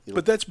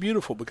But that's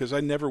beautiful because I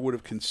never would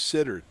have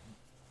considered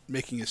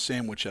making a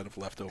sandwich out of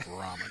leftover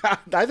ramen.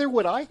 Neither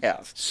would I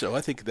have. So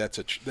I think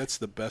that's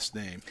the best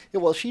name. Yeah,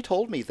 well, she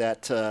told me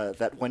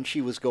that when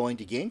she was going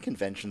to game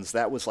conventions,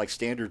 that was like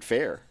standard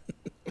fare.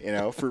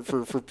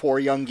 For poor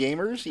young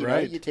gamers, you know,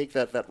 Right. you take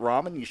that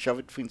ramen, you shove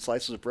it between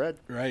slices of bread.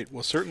 Right.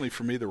 Well, certainly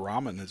for me, the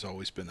ramen has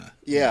always been a...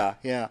 Yeah.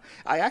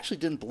 I actually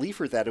didn't believe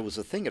her that it was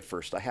a thing at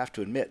first, I have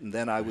to admit. And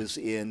then I was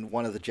in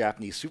one of the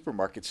Japanese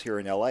supermarkets here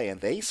in LA,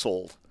 and they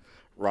sold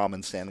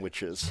ramen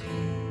sandwiches.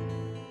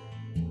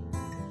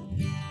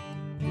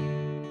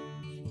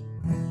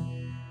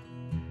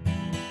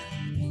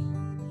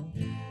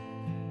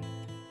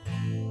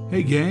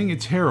 Hey gang,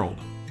 it's Harold.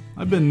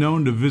 I've been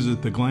known to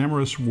visit the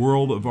glamorous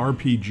world of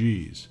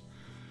RPGs.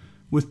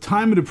 With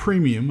time at a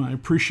premium, I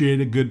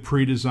appreciate a good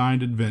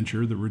pre-designed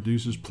adventure that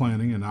reduces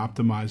planning and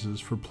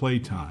optimizes for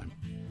playtime.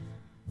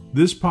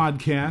 This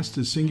podcast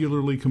is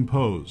singularly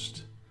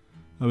composed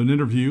of an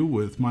interview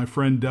with my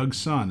friend Doug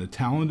Sun, a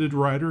talented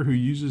writer who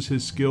uses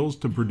his skills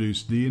to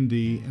produce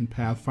D&D and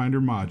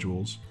Pathfinder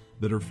modules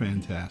that are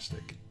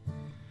fantastic.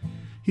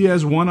 He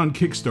has one on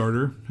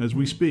Kickstarter as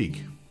we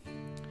speak.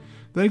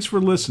 Thanks for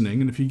listening,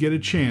 and if you get a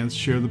chance,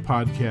 share the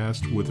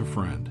podcast with a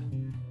friend.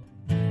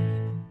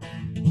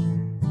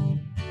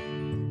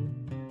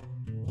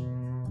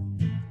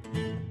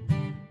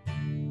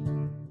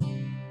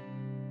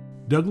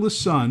 Douglas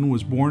Sun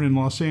was born in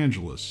Los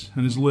Angeles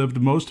and has lived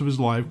most of his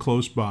life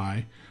close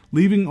by,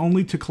 leaving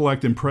only to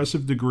collect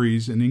impressive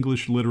degrees in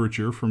English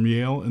literature from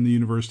Yale and the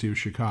University of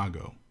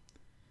Chicago.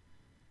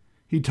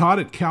 He taught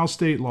at Cal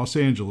State Los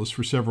Angeles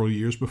for several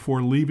years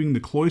before leaving the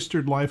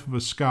cloistered life of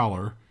a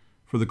scholar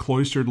for the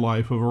cloistered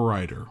life of a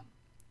writer.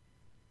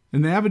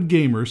 An avid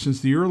gamer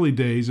since the early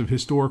days of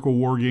historical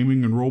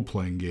wargaming and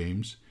role-playing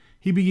games,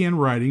 he began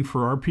writing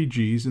for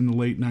RPGs in the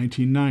late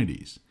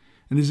 1990s,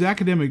 and his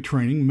academic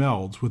training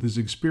melds with his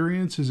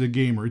experience as a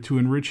gamer to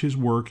enrich his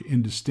work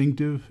in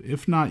distinctive,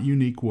 if not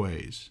unique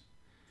ways.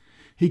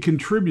 He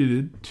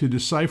contributed to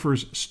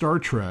Decipher's Star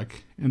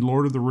Trek and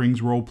Lord of the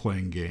Rings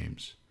role-playing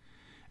games,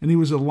 and he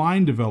was a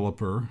line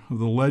developer of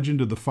the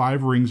Legend of the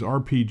Five Rings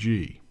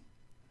RPG.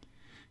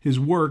 His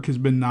work has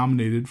been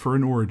nominated for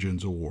an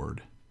Origins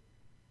Award.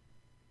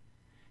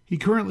 He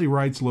currently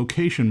writes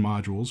location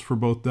modules for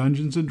both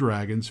Dungeons &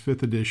 Dragons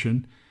 5th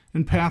Edition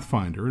and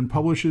Pathfinder and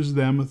publishes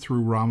them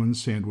through Ramen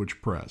Sandwich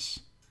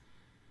Press.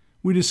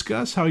 We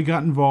discuss how he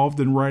got involved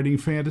in writing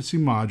fantasy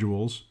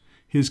modules,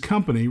 his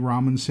company,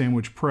 Ramen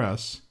Sandwich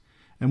Press,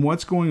 and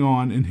what's going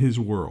on in his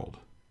world,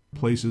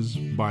 Places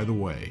by the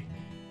Way.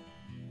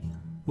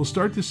 We'll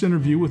start this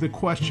interview with a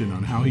question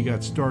on how he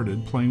got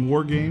started playing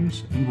war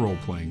games and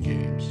role-playing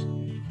games.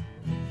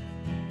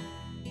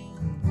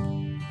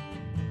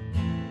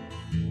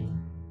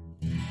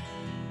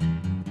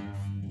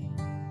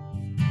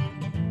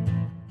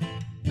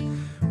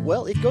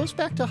 Well, it goes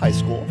back to high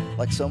school,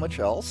 like so much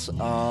else.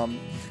 I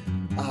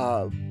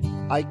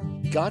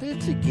got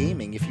into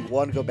gaming, if you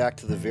want to go back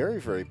to the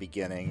very, very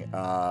beginning.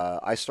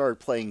 I started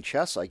playing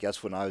chess, I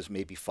guess, when I was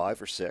maybe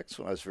 5 or 6,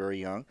 when I was very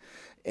young.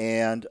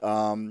 And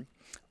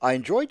I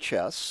enjoyed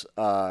chess,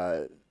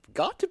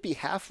 got to be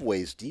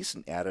halfway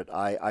decent at it.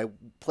 I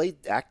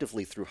played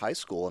actively through high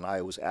school, and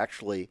I was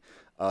actually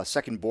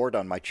second board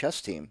on my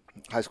chess team,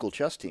 high school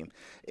chess team.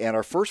 And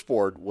our first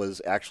board was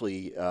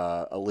actually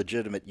a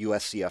legitimate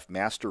USCF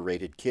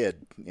master-rated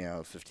kid,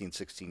 15,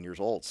 16 years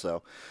old.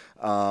 So,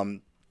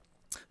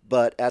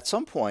 but at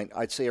some point,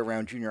 I'd say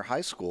around junior high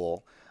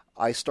school,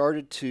 I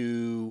started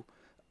to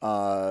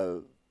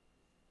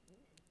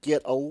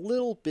get a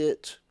little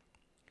bit...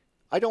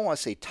 I don't want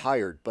to say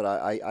tired, but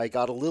I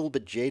got a little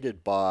bit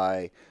jaded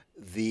by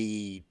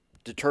the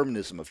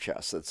determinism of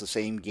chess. It's the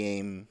same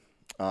game,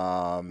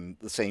 the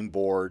same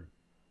board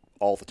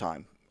all the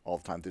time.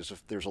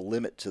 There's a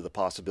limit to the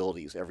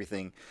possibilities.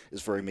 Everything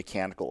is very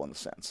mechanical in a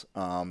sense.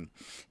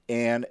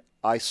 And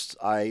I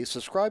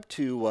subscribed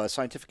to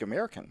Scientific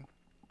American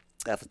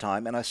at the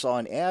time, and I saw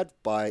an ad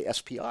by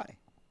SPI.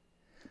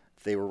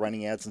 They were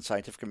running ads in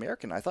Scientific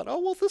American. I thought,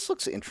 oh, well, this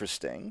looks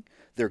interesting.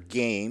 They're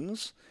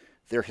games.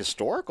 They're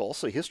historical,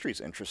 so history's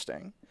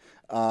interesting.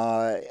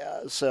 And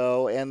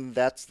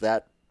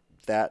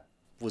that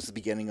was the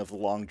beginning of the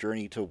long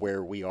journey to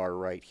where we are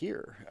right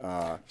here.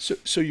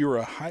 So you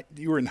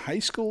were in high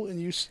school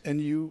and you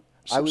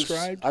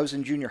subscribed? I was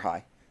in junior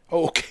high.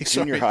 Oh, okay.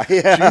 Junior sorry. high.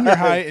 Yeah. Junior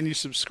high, and you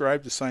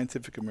subscribed to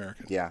Scientific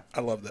American. Yeah. I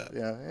love that.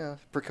 Yeah.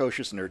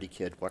 Precocious, nerdy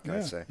kid. What can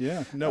I say?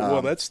 Yeah. No.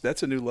 Well,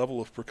 that's a new level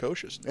of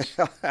precociousness,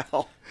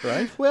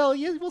 right? Well,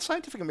 yeah. Well,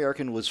 Scientific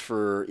American was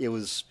it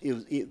was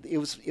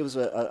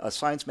a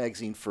science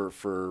magazine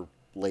for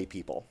lay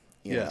people.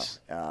 Yes.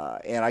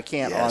 And I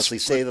can't honestly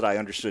say that I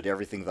understood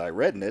everything that I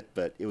read in it,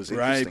 but it was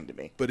interesting to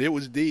me. But it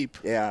was deep.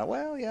 Yeah,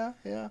 well, yeah.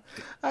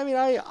 I mean,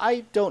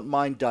 I don't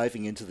mind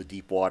diving into the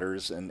deep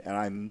waters, and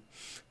I'm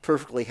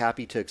perfectly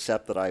happy to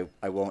accept that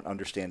I won't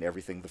understand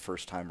everything the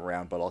first time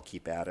around, but I'll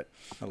keep at it.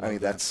 I mean,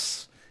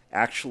 that's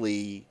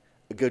actually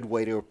a good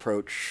way to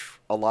approach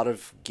a lot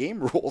of game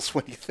rules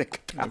when you think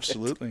about it.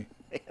 Absolutely.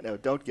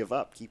 Don't give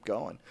up. Keep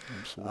going.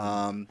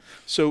 Absolutely.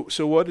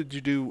 So what did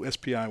you do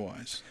SPI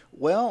wise?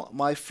 Well,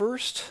 my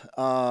first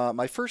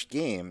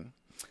game,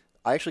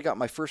 I actually got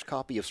my first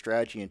copy of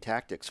Strategy and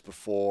Tactics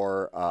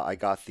before I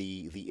got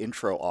the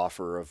intro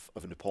offer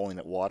of Napoleon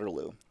at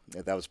Waterloo.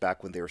 That was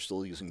back when they were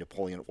still using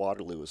Napoleon at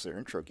Waterloo as their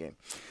intro game.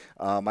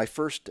 My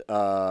first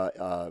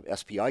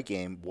SPI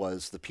game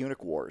was the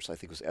Punic Wars. I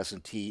think it was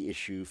S&T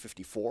issue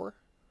 54.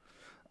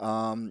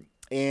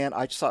 And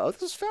I just thought, oh,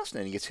 this is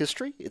fascinating. It's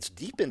history. It's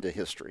deep into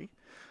history.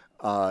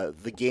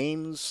 The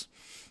games,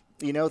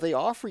 they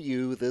offer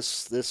you a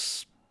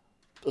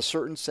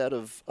certain set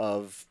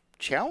of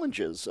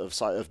challenges,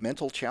 of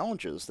mental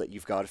challenges that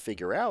you've got to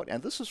figure out.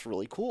 And this is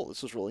really cool.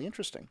 This is really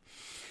interesting.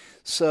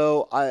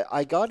 So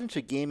I got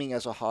into gaming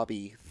as a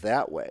hobby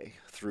that way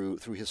through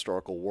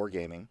historical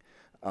wargaming.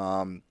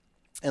 And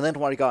then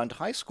when I got into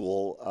high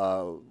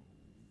school,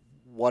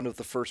 one of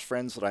the first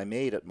friends that I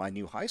made at my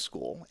new high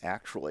school,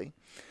 actually,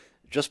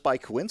 just by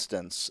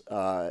coincidence,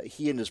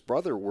 he and his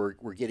brother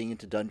were getting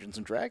into Dungeons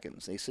and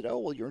Dragons. They said, "Oh,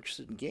 well, you're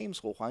interested in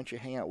games. Well, why don't you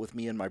hang out with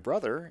me and my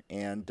brother,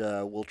 and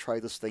we'll try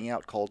this thing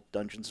out called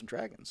Dungeons and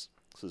Dragons."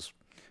 This is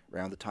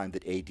around the time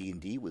that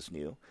AD&D was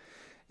new.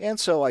 And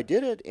so I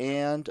did it,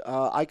 and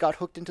I got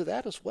hooked into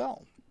that as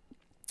well.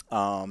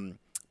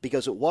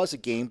 Because it was a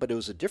game, but it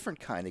was a different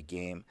kind of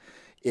game.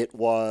 It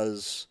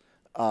was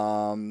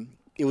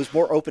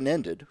more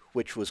open-ended,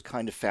 which was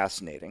kind of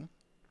fascinating.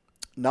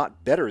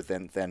 Not better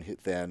than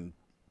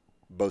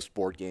most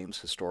board games,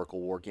 historical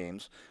war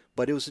games,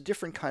 but it was a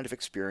different kind of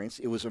experience.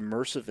 It was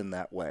immersive in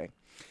that way.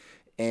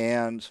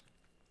 And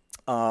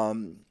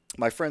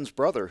my friend's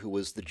brother, who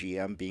was the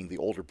GM, being the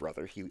older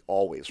brother, he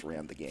always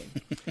ran the game.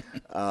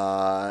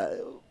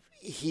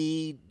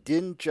 He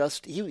didn't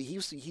just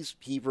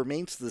he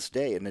remains to this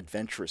day an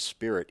adventurous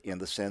spirit in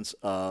the sense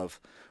of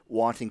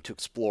wanting to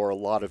explore a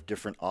lot of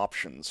different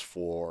options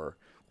for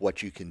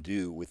what you can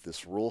do with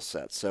this rule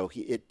set. So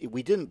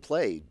we didn't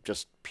play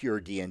just pure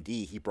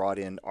D&D. He brought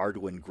in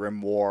Arduin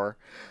Grimoire.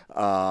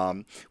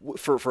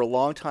 For a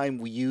long time,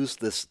 we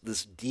used this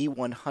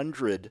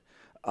D100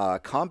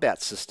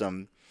 combat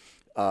system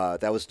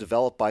that was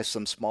developed by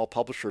some small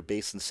publisher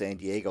based in San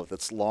Diego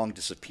that's long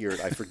disappeared.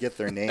 I forget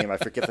their name. I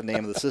forget the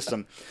name of the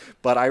system.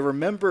 But I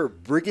remember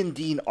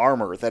Brigandine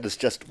Armor. That is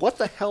just, what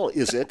the hell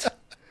is it?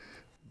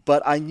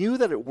 But I knew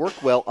that it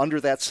worked well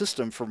under that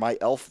system for my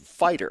elf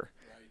fighter.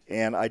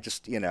 And I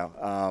just,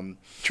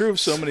 True of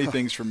so many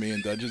things for me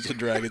in Dungeons &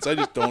 Dragons. I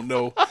just don't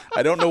know.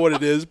 I don't know what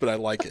it is, but I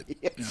like it.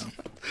 Yes.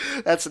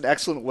 That's an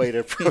excellent way to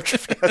approach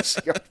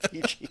fantasy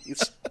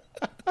RPGs.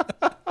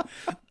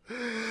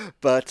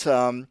 But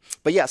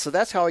yeah, so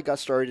that's how I got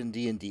started in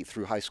D&D,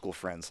 through high school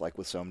friends, like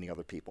with so many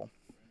other people.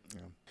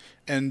 Yeah.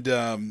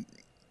 And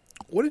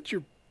what did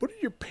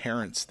your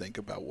parents think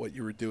about what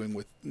you were doing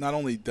with not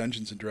only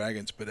Dungeons &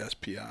 Dragons, but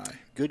SPI?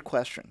 Good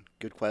question.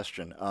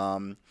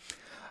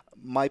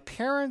 My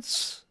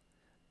parents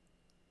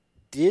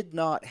did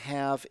not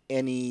have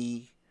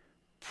any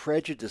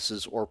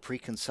prejudices or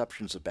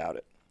preconceptions about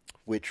it,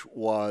 which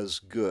was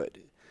good,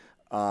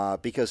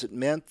 because it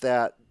meant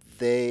that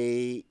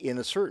they, in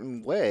a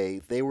certain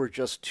way, they were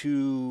just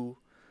too,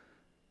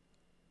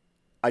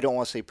 I don't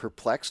want to say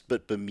perplexed,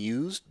 but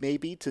bemused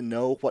maybe to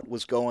know what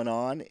was going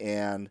on,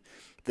 and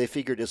they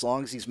figured as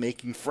long as he's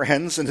making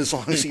friends and as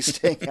long as he's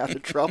staying out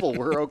of trouble,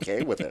 we're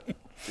okay with it.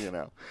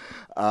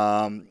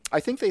 I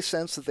think they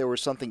sensed that there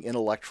was something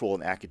intellectual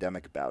and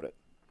academic about it,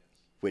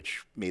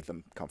 which made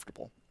them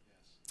comfortable.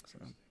 So,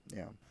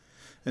 yeah.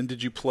 And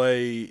did you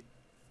play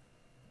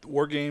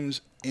war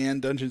games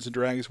and Dungeons &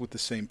 Dragons with the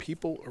same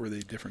people, or were they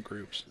different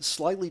groups?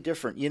 Slightly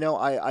different.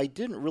 I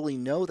didn't really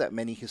know that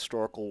many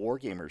historical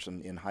wargamers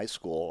in high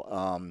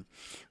school.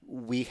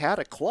 We had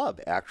a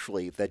club,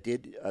 actually,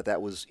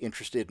 that was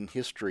interested in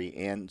history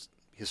and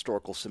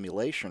historical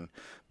simulation,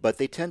 but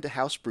they tend to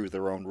house brew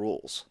their own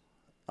rules.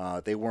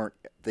 They weren't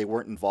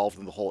involved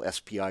in the whole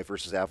SPI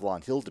versus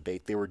Avalon Hill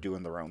debate. They were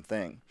doing their own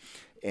thing.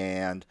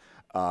 And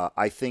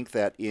I think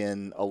that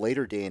in a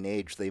later day and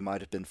age, they might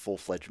have been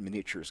full-fledged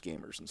miniatures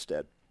gamers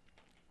instead.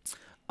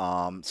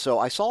 So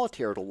I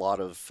solitaired a lot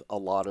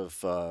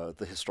of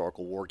the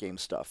historical war game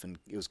stuff, and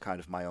it was kind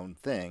of my own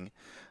thing.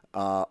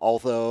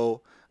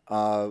 Although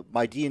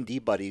my D&D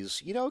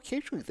buddies,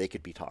 occasionally they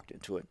could be talked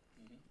into it.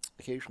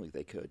 Occasionally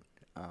they could.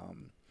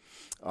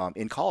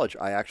 In college,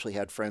 I actually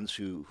had friends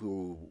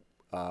who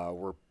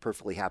were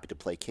perfectly happy to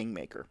play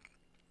Kingmaker,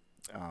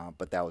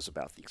 but that was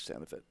about the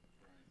extent of it.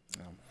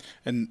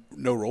 And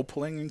no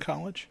role-playing in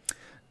college?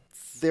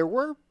 There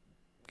were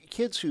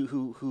kids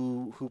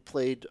who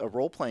played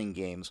role-playing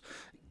games.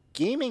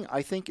 Gaming,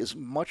 I think, is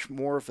much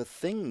more of a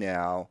thing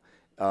now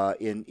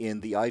in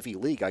the Ivy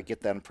League. I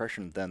get that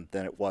impression than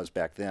it was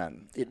back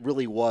then. It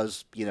really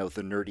was, the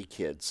nerdy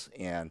kids.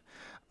 And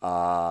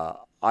I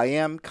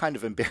am kind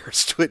of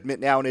embarrassed to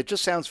admit now, and it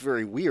just sounds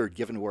very weird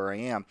given where I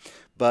am,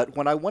 but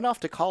when I went off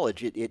to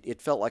college,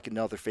 it felt like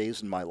another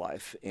phase in my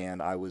life,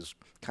 and I was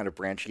kind of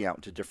branching out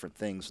into different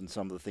things, and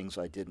some of the things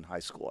I did in high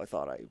school I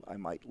thought I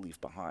might leave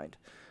behind.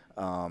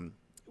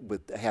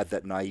 had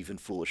that naive and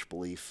foolish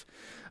belief.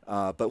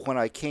 But when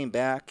I came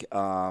back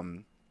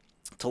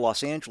to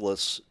Los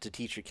Angeles to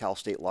teach at Cal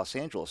State Los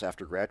Angeles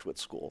after graduate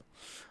school,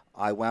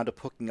 I wound up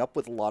hooking up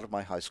with a lot of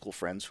my high school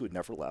friends who had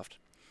never left.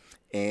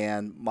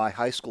 And my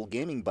high school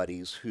gaming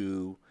buddies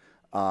who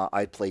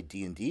I'd played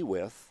D&D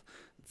with,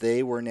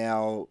 they were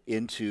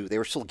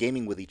still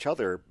gaming with each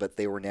other, but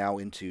they were now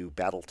into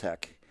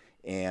BattleTech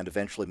and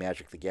eventually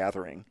Magic the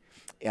Gathering.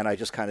 And I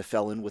just kind of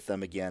fell in with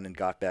them again and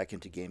got back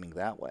into gaming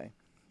that way.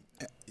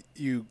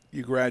 You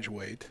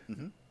graduate.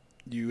 Mm-hmm.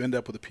 You end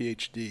up with a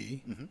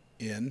PhD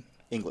in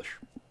English.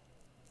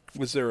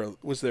 Was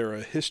there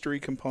a history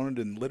component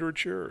in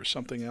literature or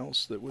something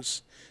else that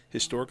was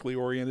historically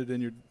oriented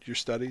in your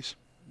studies?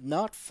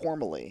 Not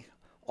formally,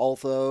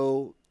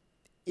 although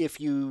if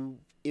you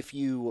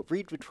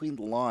read between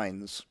the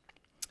lines,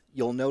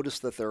 you'll notice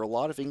that there are a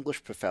lot of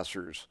English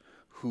professors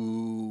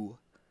who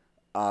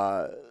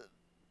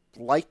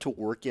like to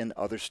work in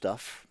other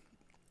stuff,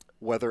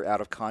 whether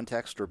out of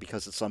context or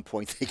because at some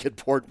point they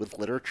get bored with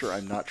literature.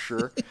 I'm not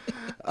sure.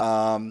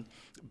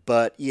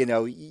 But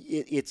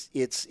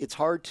it's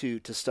hard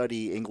to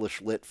study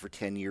English lit for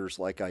 10 years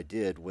like I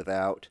did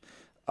without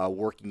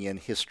working in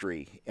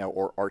history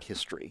or art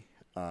history,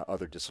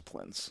 other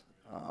disciplines.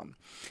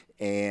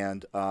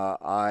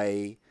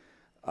 I,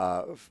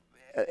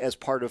 as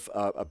part of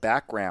a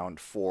background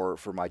for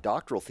my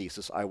doctoral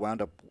thesis, I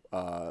wound up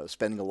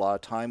spending a lot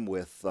of time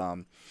with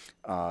a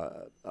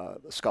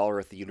scholar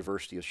at the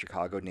University of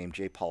Chicago named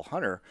J. Paul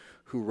Hunter,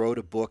 who wrote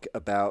a book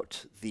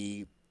about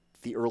the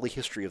early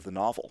history of the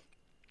novel.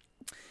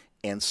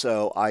 And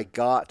so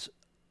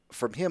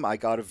from him, I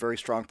got a very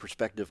strong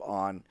perspective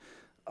on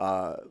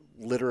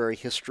literary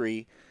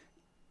history,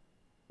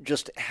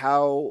 just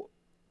how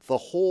the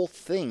whole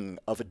thing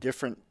of a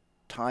different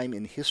time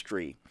in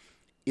history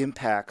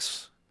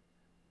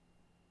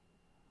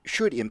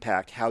should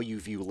impact how you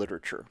view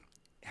literature,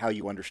 how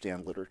you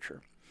understand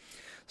literature.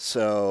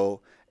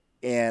 So,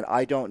 and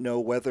I don't know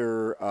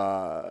whether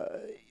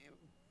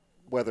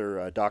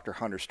Dr.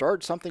 Hunter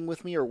started something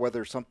with me or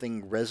whether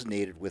something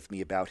resonated with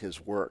me about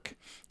his work,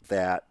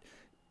 that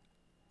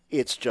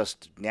it's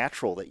just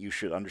natural that you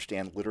should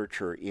understand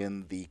literature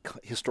in the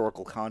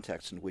historical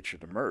context in which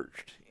it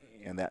emerged.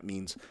 And that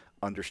means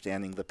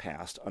understanding the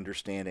past,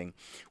 understanding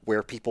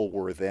where people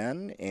were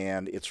then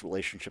and its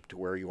relationship to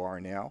where you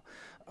are now.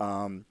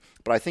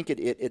 But I think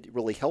it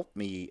really helped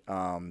me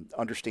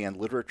understand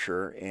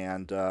literature,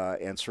 and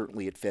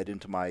certainly it fed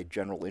into my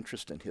general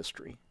interest in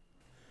history.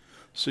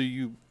 So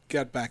you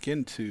got back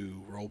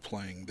into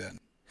role-playing then?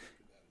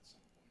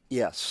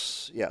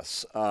 Yes.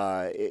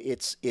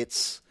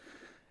 It's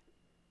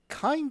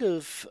kind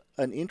of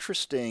an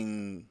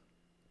interesting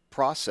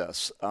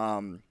process.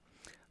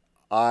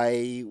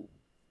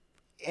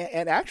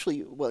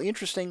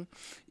 Interesting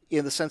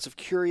in the sense of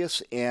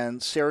curious and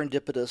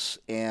serendipitous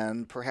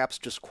and perhaps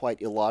just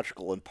quite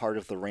illogical and part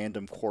of the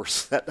random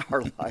course that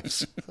our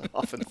lives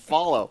often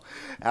follow.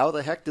 How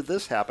the heck did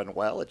this happen?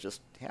 Well, it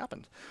just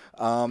happened.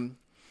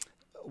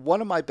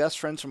 One of my best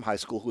friends from high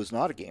school, who is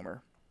not a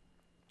gamer,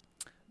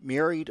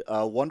 married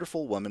a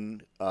wonderful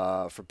woman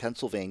from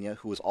Pennsylvania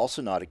who was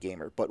also not a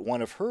gamer, but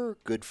one of her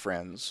good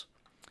friends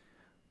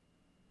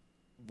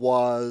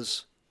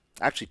was...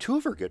 Actually, two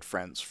of her good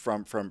friends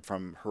from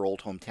her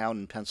old hometown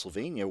in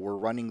Pennsylvania were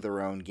running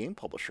their own game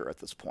publisher at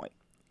this point,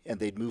 and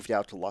they'd moved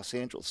out to Los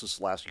Angeles. This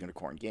is Last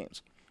Unicorn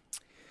Games,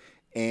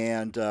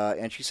 and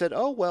she said,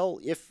 "Oh well,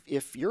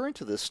 if you're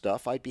into this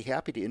stuff, I'd be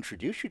happy to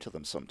introduce you to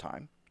them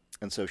sometime."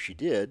 And so she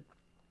did,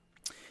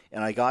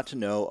 and I got to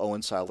know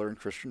Owen Seiler and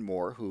Christian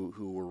Moore, who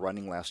were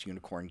running Last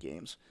Unicorn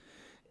Games,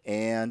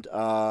 and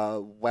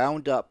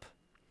wound up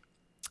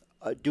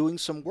doing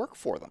some work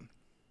for them.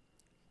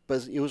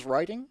 But it was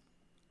writing.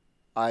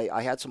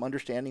 I had some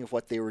understanding of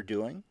what they were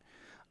doing.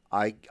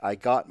 I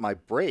got my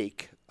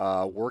break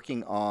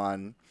working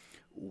on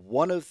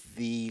one of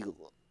the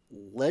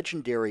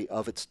legendary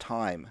of its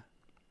time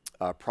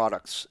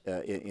products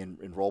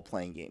in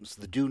role-playing games,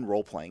 the Dune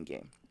role-playing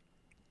game.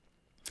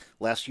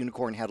 Last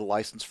Unicorn had a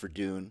license for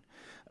Dune,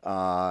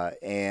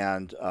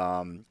 and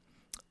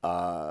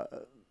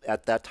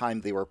at that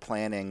time they were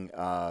planning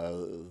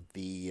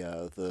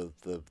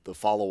the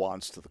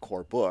follow-ons to the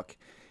core book.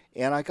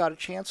 And I got a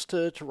chance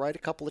to write a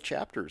couple of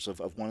chapters of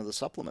one of the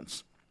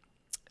supplements.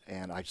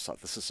 And I just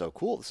thought, this is so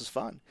cool, this is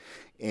fun.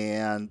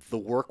 And the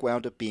work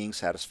wound up being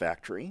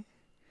satisfactory.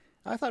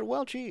 I thought,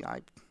 well, gee,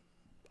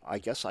 I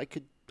guess I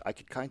could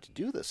kind of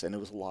do this, and it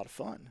was a lot of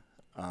fun.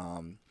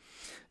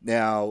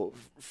 Now,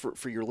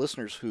 for your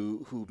listeners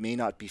who may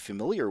not be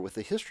familiar with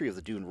the history of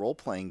the Dune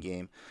role-playing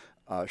game,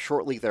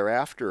 shortly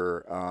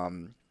thereafter,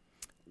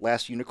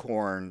 Last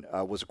Unicorn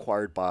was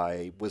acquired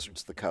by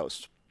Wizards of the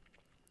Coast.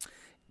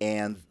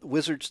 And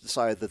Wizards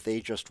decided that they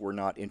just were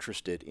not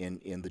interested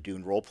in the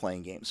Dune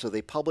role-playing game. So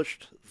they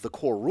published the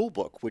core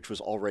rulebook, which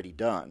was already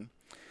done.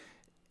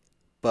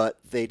 But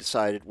they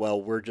decided, well,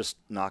 we're just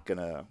not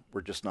gonna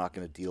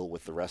deal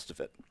with the rest of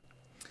it.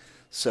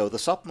 So the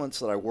supplements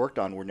that I worked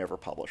on were never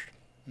published.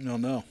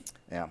 No.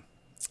 Yeah.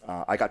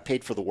 I got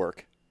paid for the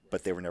work.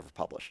 but they were never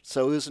published.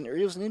 So it was an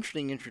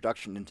interesting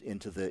introduction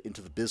into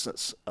the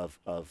business of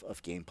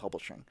game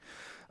publishing.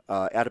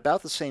 At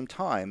about the same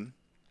time,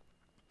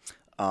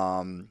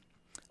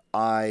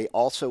 I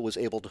also was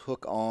able to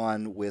hook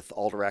on with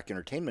Alderac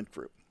Entertainment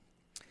Group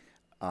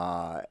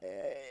at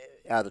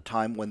a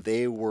time when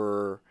they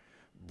were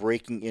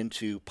breaking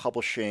into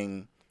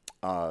publishing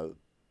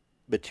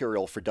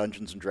material for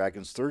Dungeons &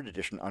 Dragons 3rd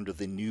edition under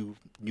the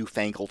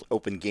newfangled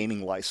open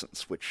gaming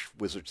license, which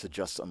Wizards had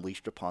just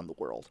unleashed upon the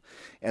world.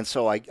 And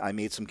so I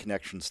made some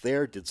connections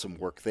there, did some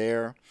work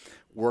there,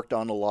 worked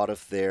on a lot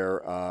of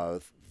their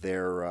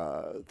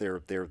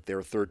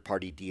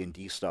third-party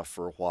D&D stuff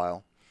for a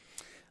while.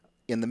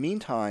 In the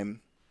meantime,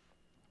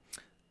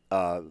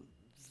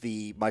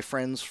 my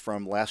friends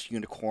from Last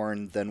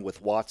Unicorn, then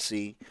with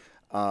WotC,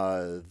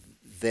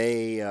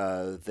 they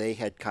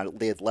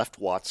had left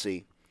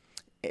WotC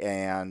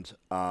and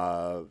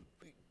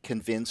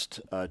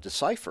convinced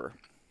Decipher,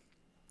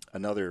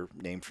 another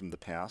name from the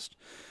past,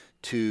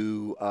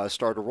 to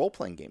start a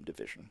role-playing game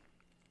division.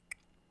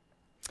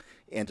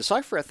 And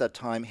Decipher at that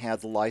time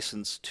had the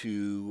license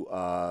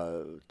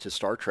to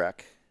Star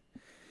Trek,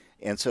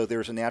 and so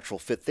there's a natural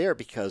fit there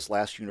because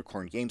Last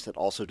Unicorn Games had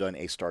also done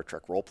a Star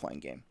Trek role-playing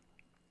game.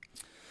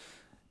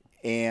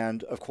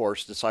 And, of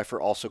course,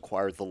 Decipher also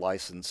acquired the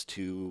license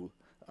to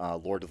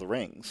Lord of the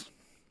Rings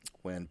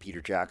when Peter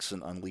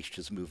Jackson unleashed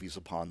his movies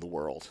upon the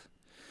world.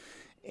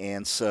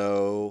 And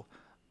so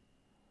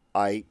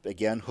I,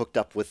 again, hooked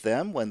up with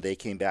them when they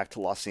came back to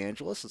Los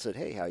Angeles and said,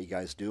 hey, how you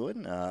guys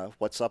doing?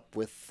 What's up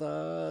with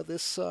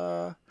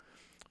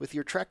with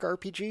your Trek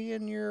RPG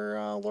and your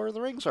Lord of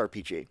the Rings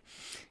RPG?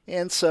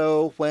 And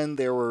so when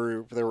there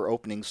were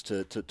openings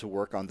to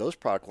work on those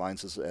product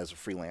lines as a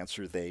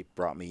freelancer, they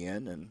brought me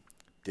in and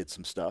did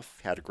some stuff.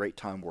 Had a great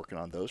time working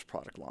on those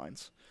product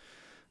lines.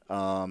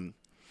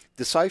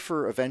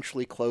 Decipher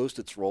eventually closed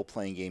its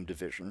role-playing game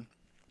division.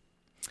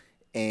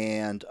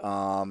 And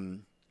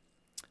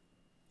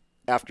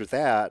after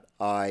that,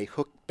 I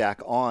hooked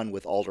back on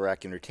with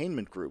Alderac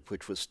Entertainment Group,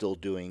 which was still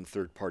doing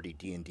third-party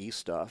D&D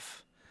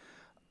stuff.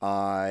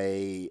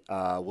 I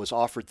was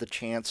offered the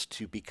chance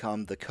to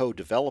become the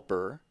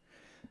co-developer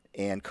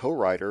and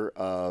co-writer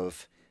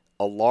of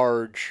a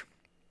large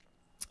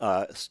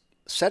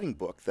setting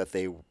book that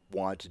they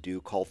wanted to do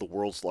called The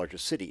World's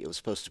Largest City. It was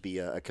supposed to be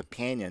a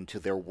companion to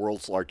their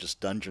World's Largest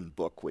Dungeon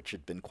book, which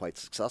had been quite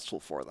successful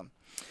for them.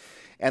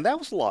 And that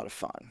was a lot of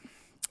fun.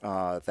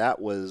 That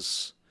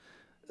was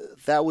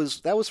a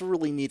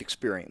really neat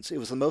experience. It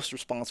was the most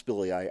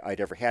responsibility I'd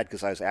ever had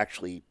because I was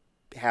actually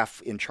half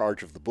in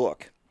charge of the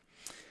book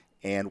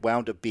and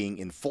wound up being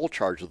in full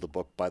charge of the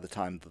book by the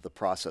time that the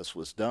process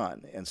was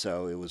done. And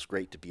so it was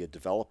great to be a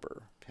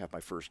developer, have my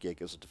first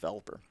gig as a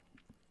developer.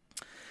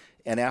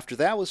 And after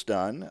that was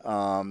done,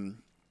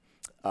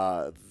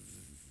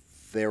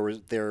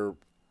 there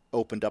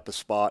opened up a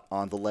spot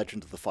on the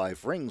Legend of the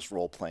Five Rings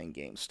role-playing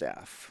game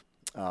staff.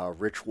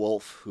 Rich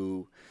Wolf,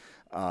 who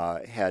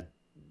had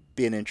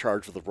been in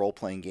charge of the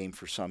role-playing game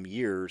for some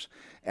years,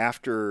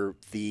 after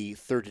the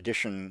 3rd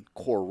edition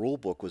core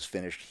rulebook was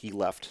finished, he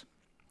left.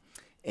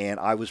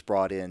 And I was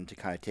brought in to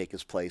kind of take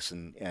his place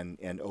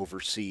and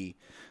oversee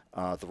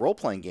the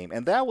role-playing game.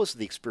 And that was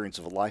the experience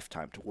of a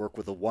lifetime, to work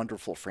with a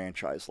wonderful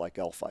franchise like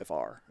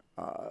L5R.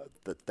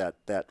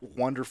 That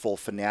wonderful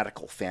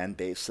fanatical fan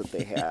base that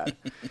they had.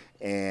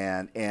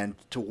 and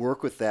to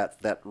work with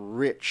that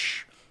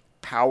rich,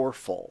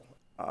 powerful,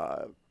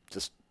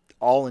 just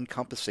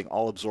all-encompassing,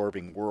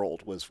 all-absorbing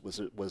world was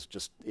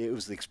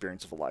the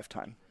experience of a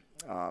lifetime.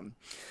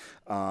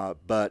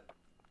 But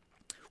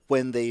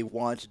when they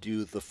wanted to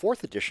do the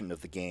 4th edition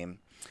of the game,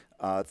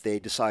 they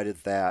decided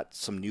that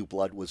some new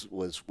blood was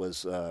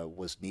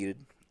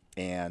needed,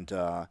 and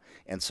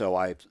so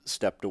I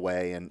stepped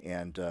away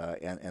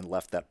and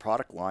left that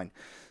product line.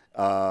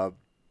 We're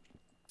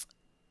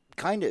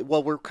kind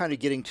of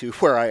getting to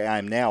where I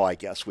am now, I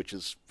guess, which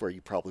is where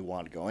you probably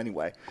want to go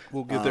anyway.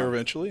 We'll get there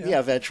eventually. Yeah,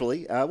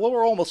 eventually.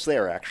 We're almost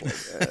there, actually.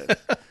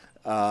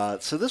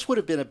 So this would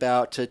have been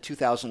about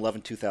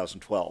 2011,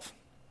 2012.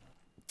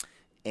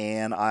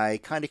 And I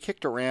kind of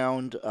kicked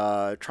around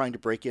trying to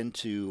break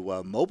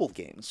into mobile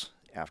games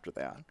after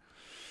that.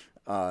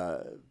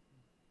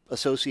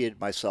 Associated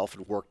myself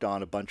and worked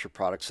on a bunch of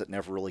products that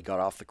never really got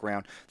off the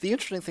ground. The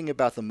interesting thing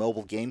about the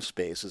mobile game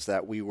space is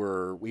that we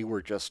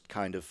were just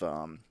kind of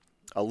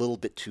a little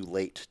bit too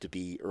late to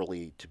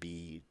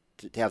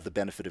have the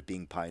benefit of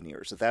being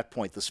pioneers. At that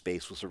point, the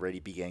space was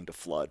already beginning to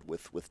flood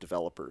with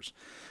developers,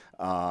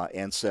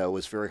 and so it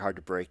was very hard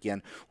to break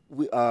in.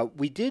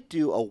 We did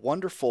do a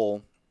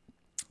wonderful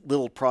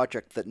little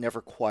project it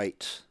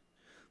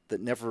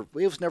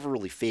was never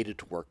really fated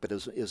to work, but it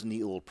was a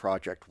neat little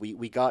project.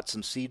 We got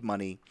some seed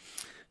money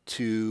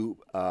to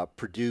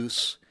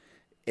produce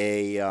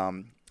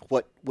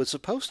what was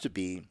supposed to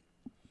be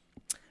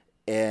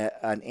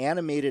an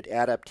animated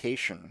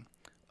adaptation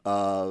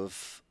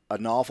of a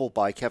novel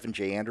by Kevin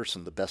J.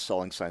 Anderson, the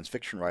best-selling science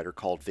fiction writer,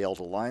 called Veiled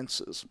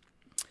Alliances.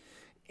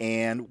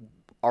 And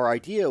our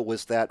idea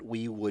was that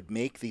we would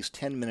make these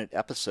 10-minute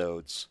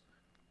episodes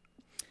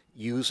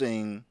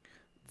using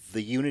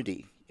the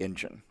Unity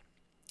engine,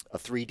 a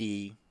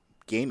 3D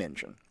game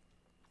engine,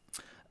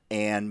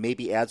 and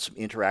maybe add some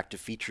interactive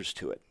features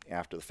to it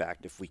after the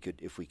fact if we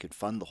could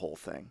fund the whole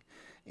thing.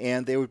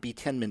 And there would be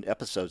 10-minute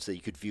episodes that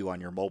you could view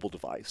on your mobile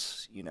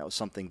device,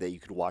 something that you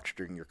could watch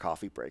during your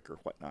coffee break or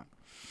whatnot.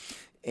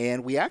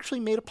 And we actually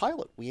made a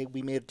pilot. We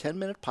made a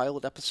 10-minute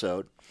pilot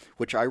episode,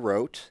 which I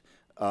wrote,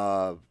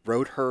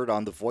 heard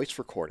on the voice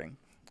recording.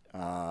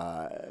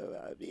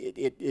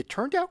 It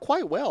turned out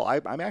quite well.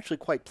 I'm actually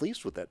quite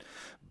pleased with it.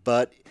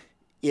 But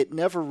it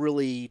never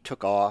really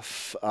took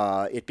off.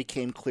 It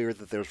became clear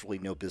that there's really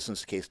no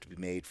business case to be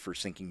made for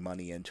sinking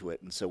money into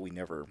it, and so we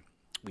never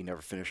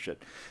finished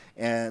it.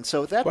 And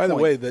so at that point... By the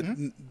way,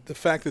 the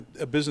fact that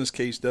a business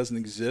case doesn't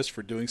exist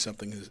for doing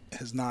something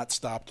has not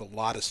stopped a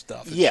lot of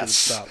stuff. It yes.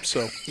 should have stopped.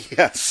 So,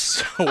 yes.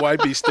 So why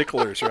be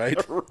sticklers, right?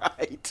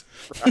 Right.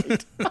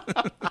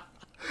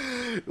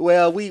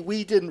 Well,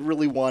 we didn't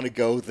really want to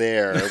go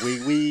there.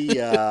 We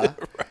right.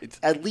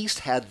 At least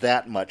had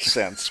that much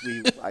sense.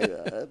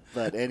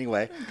 But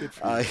anyway, good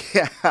for you.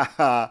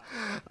 Yeah.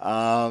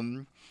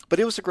 But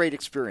it was a great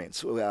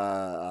experience.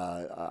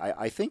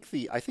 I think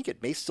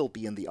it may still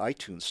be in the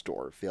iTunes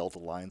store, Veiled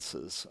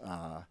Alliances.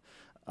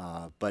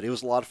 But it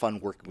was a lot of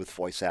fun working with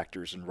voice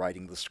actors and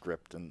writing the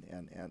script and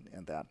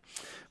that.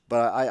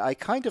 But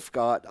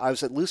I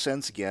was at loose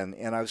ends again,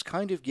 and I was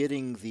kind of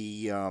getting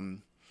the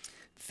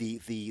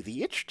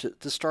itch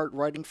to start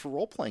writing for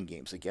role-playing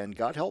games again.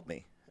 God help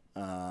me.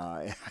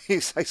 I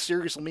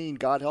seriously mean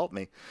God help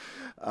me.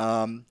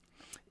 And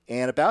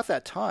about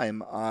that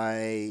time,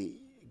 I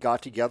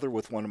got together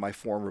with one of my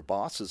former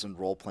bosses in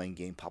role-playing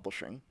game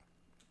publishing.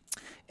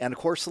 And of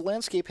course, the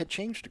landscape had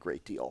changed a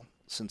great deal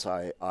since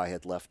I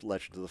had left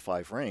Legend of the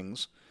Five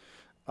Rings.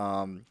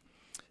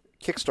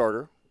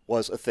 Kickstarter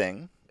was a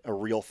thing, a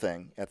real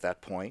thing at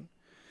that point.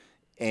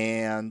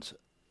 And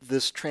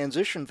this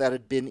transition that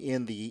had been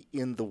in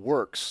the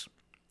works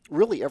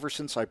really ever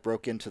since I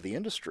broke into the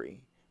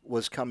industry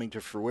was coming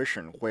to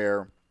fruition,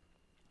 where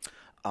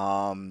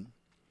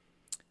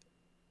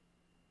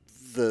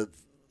the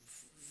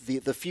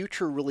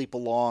future really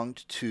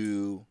belonged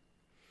to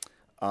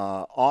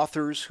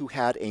authors who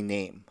had a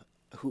name,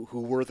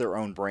 who were their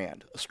own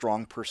brand, a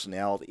strong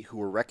personality, who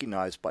were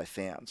recognized by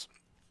fans,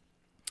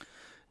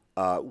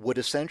 would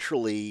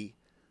essentially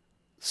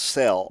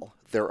sell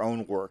their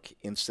own work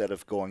instead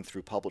of going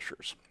through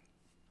publishers.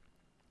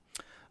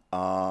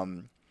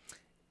 And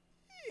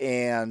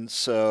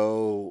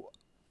so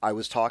I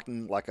was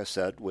talking, like I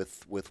said,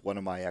 with one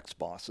of my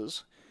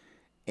ex-bosses,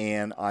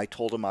 and I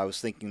told him I was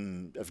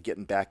thinking of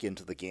getting back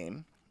into the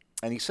game.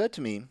 And he said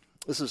to me,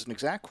 this is an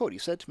exact quote, he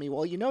said to me,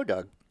 well,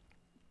 Doug,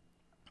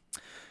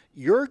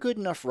 you're a good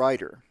enough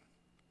writer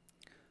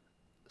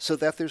so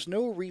that there's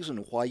no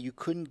reason why you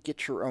couldn't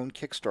get your own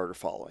Kickstarter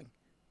following,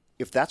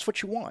 if that's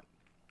what you want.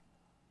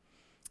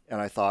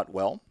 And I thought,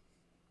 well,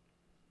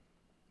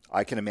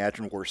 I can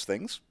imagine worse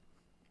things.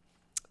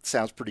 It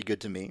sounds pretty good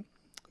to me.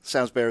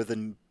 Sounds better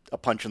than a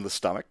punch in the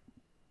stomach.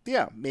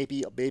 Yeah,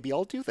 maybe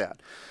I'll do that.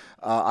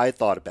 I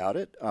thought about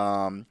it.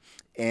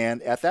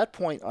 And at that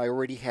point, I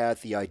already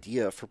had the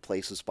idea for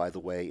Places by the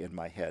Way in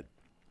my head.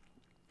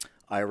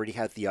 I already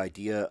had the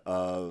idea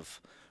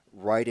of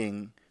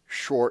writing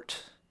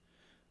short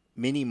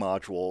mini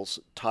modules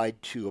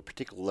tied to a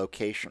particular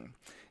location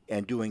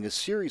and doing a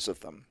series of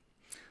them,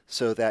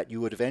 so that you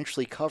would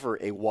eventually cover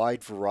a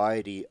wide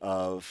variety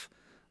of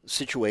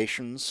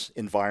situations,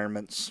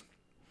 environments,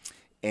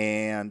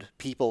 and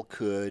people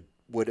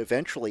would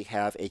eventually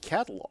have a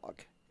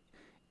catalog.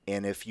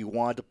 And if you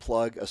wanted to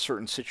plug a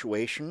certain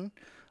situation,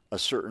 a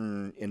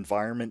certain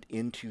environment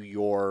into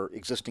your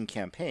existing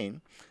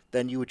campaign,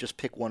 then you would just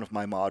pick one of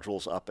my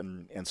modules up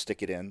and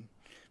stick it in,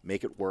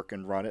 make it work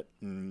and run it,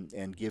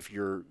 and give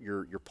your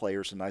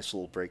players a nice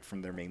little break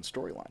from their main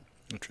storyline.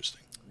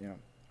 Interesting. Yeah.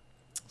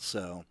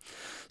 So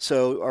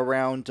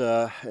around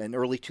in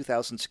early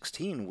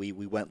 2016, we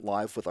went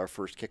live with our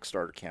first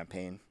Kickstarter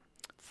campaign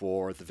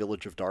for the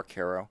Village of Dark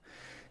Harrow,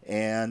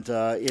 and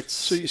it's.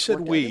 So you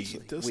said we.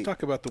 Let's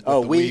talk about the.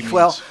 Oh, the we. means.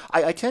 Well,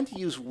 I tend to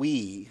use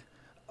we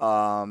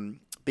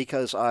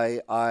because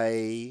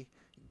I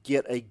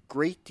get a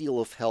great deal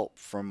of help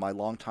from my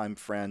longtime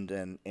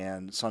friend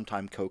and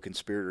sometime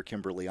co-conspirator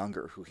Kimberly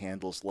Unger, who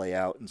handles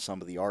layout and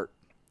some of the art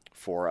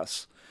for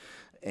us,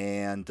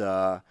 and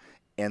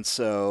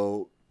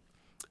so.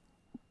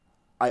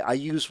 I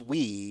use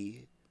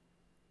we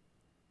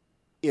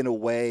in a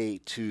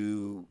way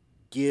to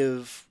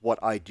give what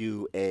I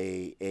do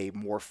a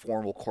more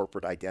formal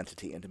corporate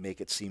identity and to make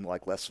it seem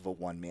like less of a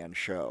one-man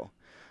show.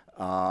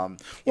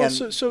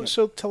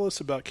 So tell us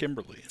about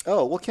Kimberly.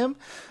 Oh, well, Kim,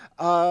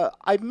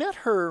 I met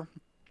her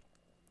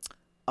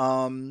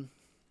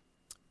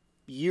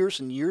years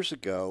and years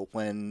ago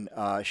when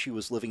she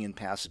was living in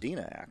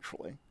Pasadena,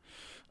 actually.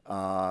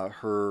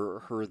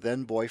 Her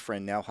then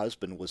boyfriend, now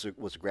husband, was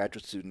a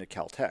graduate student at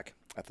Caltech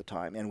at the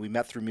time, and we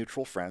met through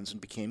mutual friends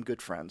and became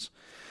good friends.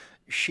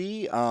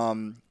 She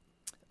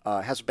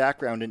has a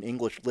background in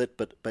English Lit,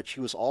 but she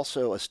was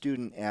also a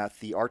student at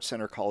the Art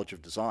Center College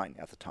of Design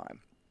at the time.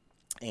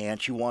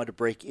 and she wanted to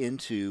break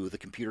into the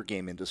computer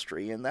game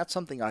industry, and that's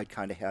something I'd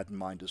kind of had in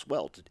mind as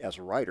well, as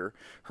a writer,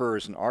 her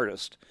as an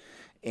artist.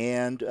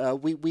 And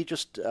we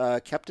just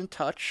kept in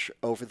touch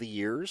over the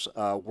years,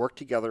 worked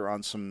together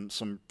on some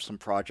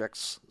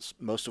projects,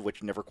 most of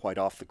which never quite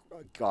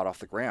got off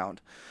the ground,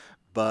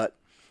 but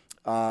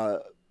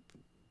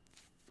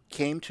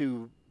came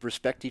to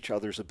respect each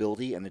other's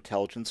ability and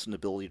intelligence and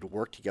ability to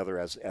work together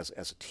as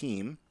a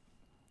team,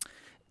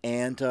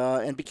 and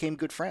became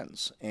good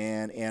friends.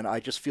 And I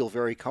just feel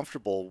very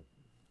comfortable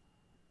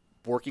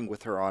working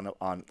with her on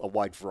a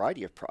wide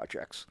variety of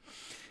projects.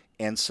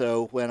 And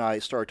so when I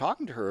started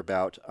talking to her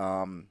about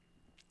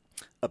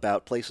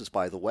Places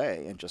by the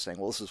Way and just saying,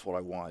 well, this is what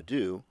I want to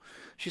do,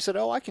 she said,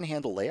 oh, I can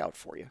handle layout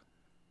for you.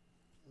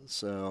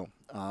 So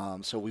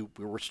we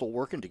were still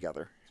working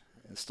together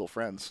and still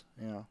friends.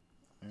 Yeah.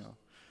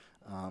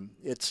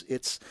 It's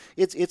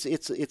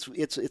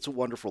a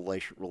wonderful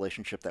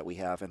relationship that we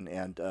have, and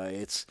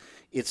it's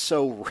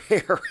so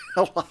rare in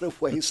a lot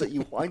of ways that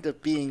you wind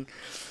up being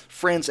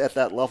friends at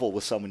that level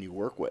with someone you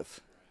work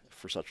with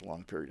for such a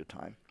long period of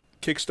time.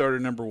 Kickstarter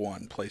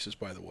 #1, Places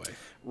by the Way.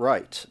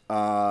 Right.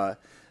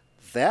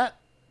 That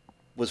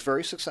was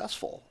very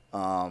successful.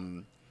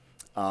 The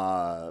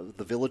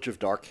Village of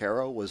Dark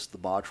Harrow was the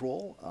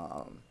module.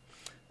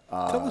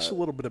 Tell us a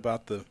little bit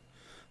about the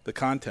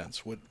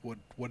contents.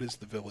 What is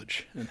the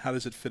village, and how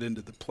does it fit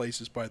into the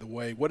Places by the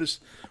Way? What does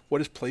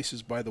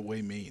Places by the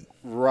Way mean?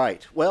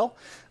 Right. Well,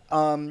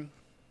 the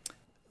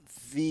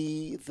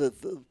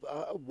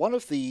one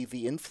of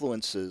the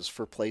influences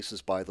for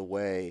Places by the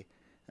Way,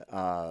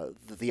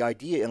 the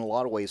idea in a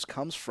lot of ways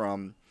comes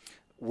from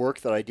work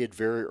that I did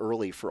very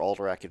early for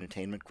Alderac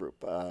Entertainment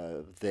Group.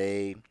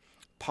 They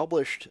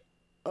published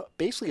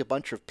basically a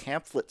bunch of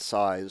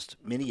pamphlet-sized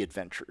mini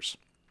adventures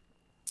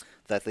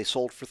that they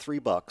sold for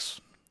 $3.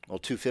 Well,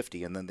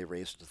 $2.50, and then they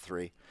raised it to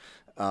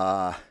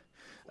 $3.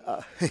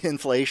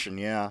 Inflation,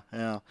 yeah.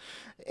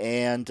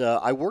 And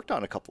I worked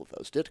on a couple of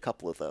those, did a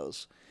couple of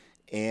those.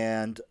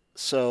 And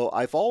so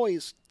I've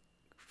always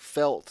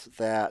felt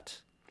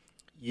that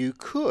you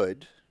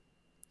could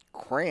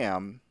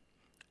cram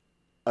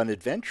an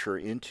adventure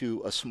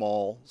into a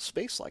small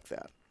space like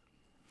that.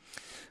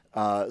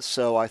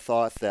 So I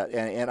thought that,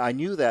 and I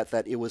knew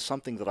that it was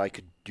something that I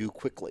could do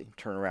quickly,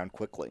 turn around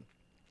quickly.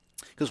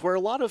 Because where a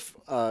lot of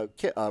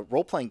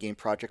role-playing game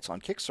projects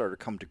on Kickstarter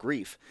come to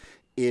grief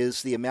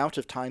is the amount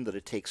of time that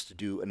it takes to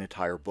do an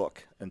entire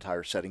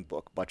setting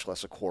book, much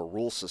less a core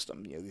rule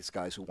system. You know, these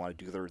guys who want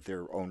to do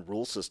their own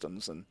rule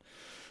systems, and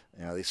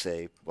they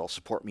say, well,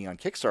 support me on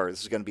Kickstarter.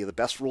 This is going to be the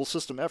best rule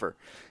system ever.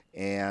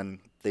 And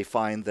they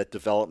find that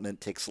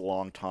development takes a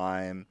long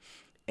time,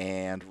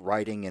 and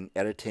writing and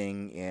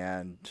editing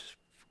and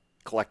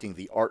collecting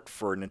the art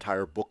for an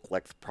entire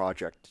book-length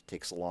project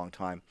takes a long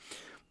time.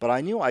 But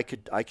I knew I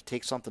could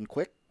take something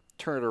quick,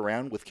 turn it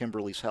around with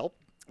Kimberly's help,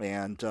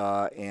 and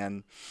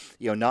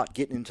not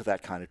get into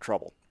that kind of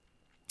trouble.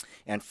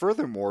 And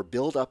furthermore,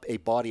 build up a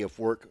body of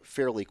work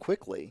fairly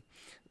quickly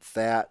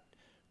that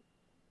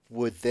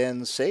would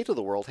then say to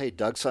the world, hey,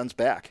 Doug's son's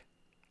back,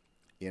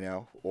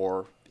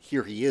 or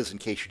here he is in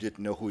case you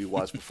didn't know who he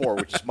was before,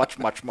 which is much,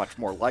 much, much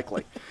more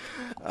likely.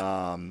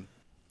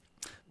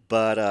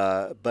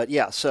 But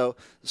yeah, so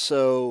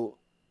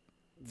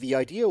the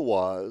idea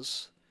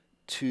was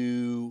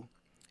to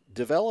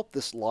develop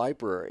this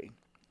library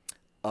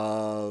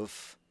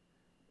of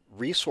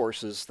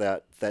resources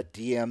that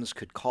DMs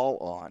could call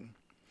on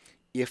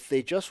if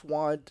they just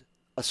want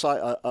a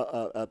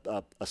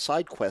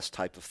side quest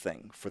type of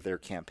thing for their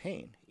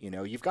campaign.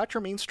 You've got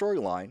your main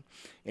storyline,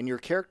 and your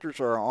characters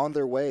are on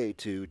their way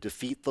to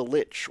defeat the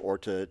Lich or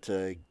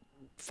to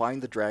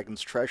find the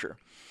dragon's treasure.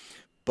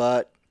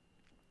 But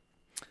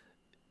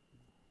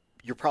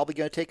you're probably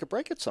going to take a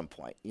break at some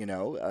point. You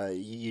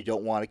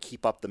don't want to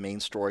keep up the main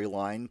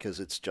storyline because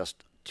it's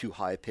just too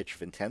high a pitch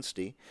of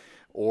intensity,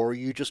 or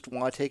you just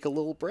want to take a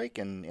little break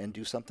and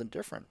do something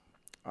different.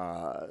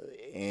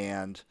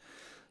 And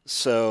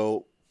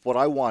so what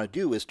I want to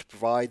do is to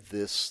provide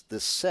this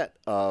set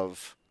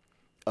of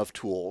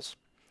tools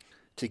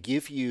to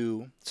give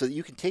you, so that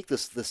you can take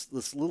this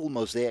little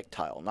mosaic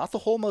tile, not the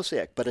whole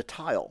mosaic, but a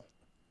tile.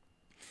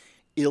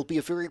 It'll be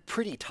a very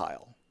pretty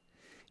tile.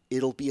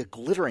 It'll be a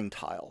glittering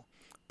tile,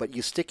 but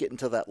you stick it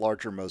into that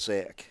larger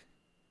mosaic.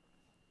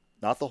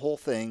 Not the whole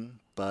thing,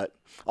 but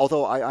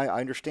although I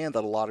understand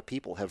that a lot of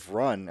people have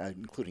run,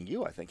 including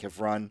you, I think,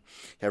 have run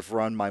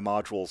my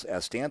modules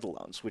as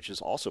standalones, which is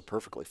also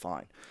perfectly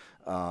fine.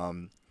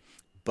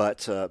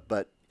 But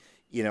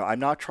I'm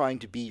not trying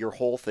to be your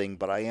whole thing,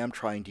 but I am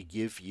trying to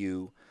give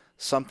you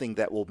something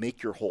that will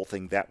make your whole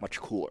thing that much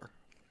cooler.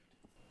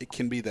 It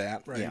can be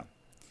that, right? Yeah.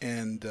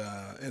 And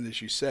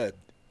as you said,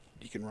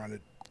 you can run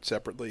it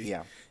separately.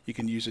 Yeah. You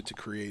can use it to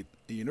create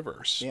a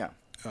universe. Yeah.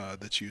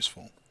 That's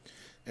useful.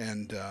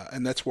 And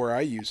that's where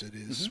I use it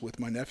is with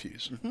my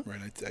nephews,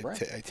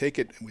 right? I take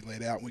it and we lay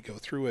it out and we go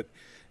through it,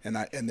 and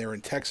they're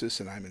in Texas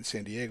and I'm in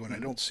San Diego, and I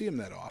don't see them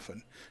that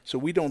often, so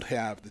we don't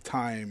have the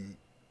time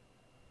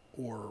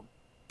or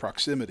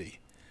proximity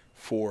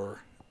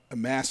for a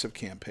massive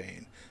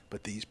campaign,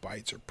 but these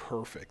bites are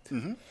perfect.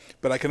 Mm-hmm.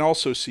 But I can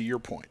also see your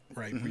point,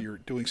 right? Mm-hmm. Where you're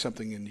doing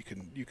something and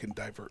you can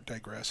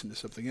digress into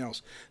something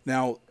else.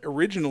 Now,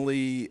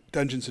 originally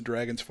Dungeons and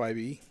Dragons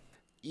 5e.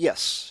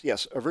 Yes.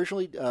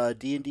 Originally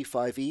D&D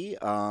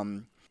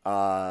 5e.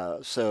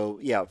 So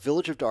yeah,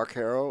 Village of Dark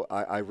Harrow.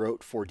 I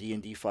wrote for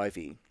D&D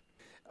 5e.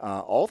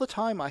 All the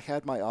time I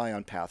had my eye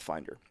on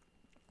Pathfinder,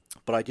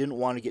 but I didn't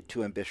want to get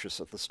too ambitious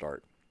at the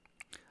start.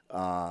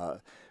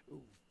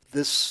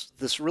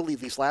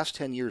 These last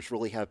 10 years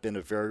really have been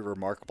a very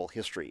remarkable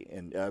history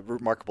and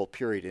remarkable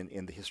period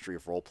in the history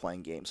of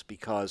role-playing games,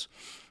 because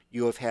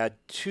you have had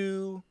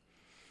two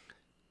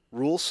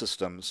rule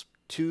systems,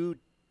 two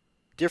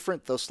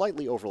different, though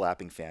slightly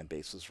overlapping fan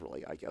bases,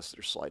 really. I guess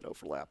there's slight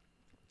overlap.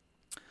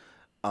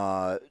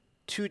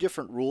 Two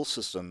different rule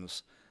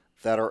systems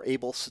that are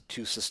able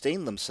to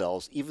sustain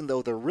themselves even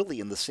though they're really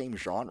in the same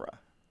genre.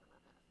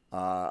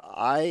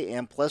 I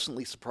am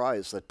pleasantly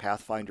surprised that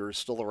Pathfinder is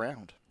still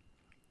around,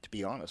 to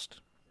be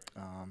honest.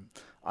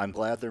 I'm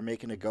glad they're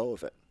making a go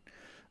of it.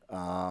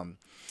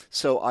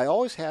 So I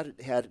always had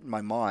it in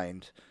my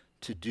mind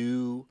to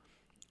do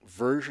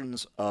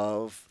versions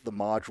of the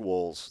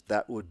modules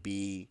that would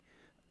be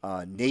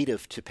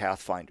native to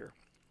Pathfinder,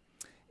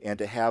 and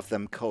to have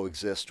them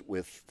coexist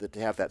to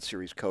have that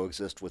series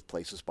coexist with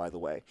Places by the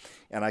Way.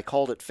 And I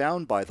called it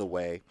Found by the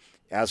Way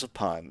as a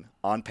pun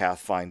on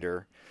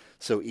Pathfinder.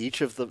 So each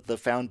of the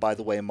Found by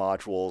the Way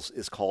modules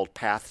is called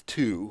Path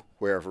 2,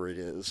 wherever it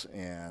is.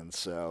 And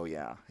so,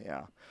 yeah.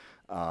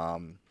 I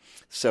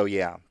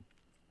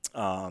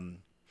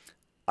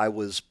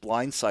was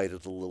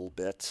blindsided a little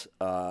bit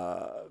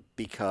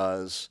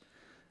because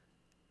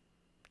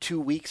 2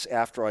 weeks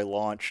after I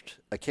launched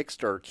a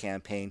Kickstarter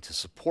campaign to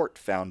support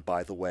Found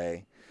by the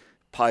Way,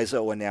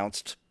 Paizo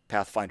announced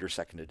Pathfinder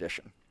 2nd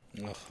Edition.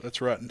 Oh, that's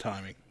rotten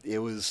timing. It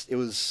was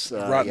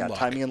rotten luck.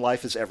 Timing in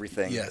life is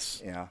everything.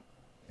 Yes. Yeah.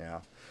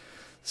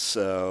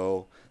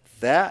 So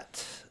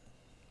that.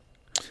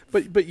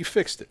 But you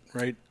fixed it,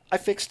 right? I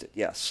fixed it.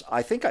 Yes,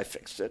 I think I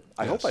fixed it.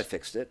 I hope I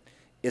fixed it.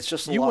 It's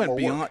just a you lot went more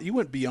beyond. work. You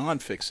went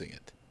beyond fixing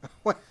it.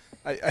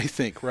 I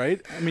think,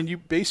 right? I mean, you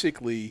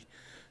basically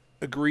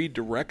agreed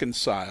to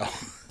reconcile.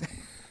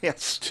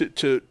 Yes.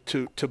 To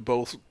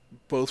both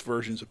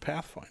versions of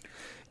Pathfinder.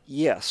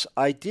 Yes,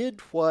 I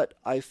did what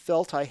I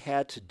felt I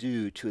had to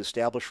do to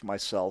establish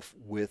myself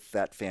with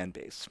that fan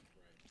base.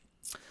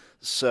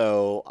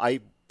 So I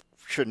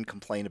shouldn't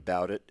complain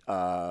about it.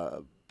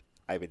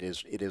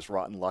 It is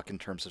rotten luck in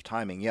terms of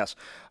timing. Yes,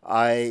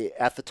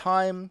 at the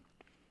time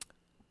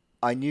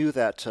I knew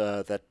that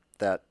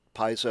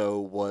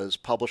Paizo was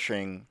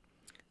publishing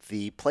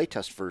the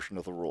playtest version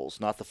of the rules,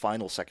 not the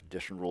final 2nd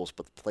edition rules,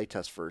 but the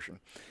playtest version.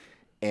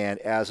 And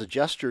as a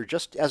gesture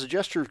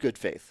of good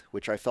faith,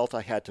 which I felt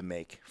I had to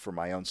make for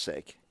my own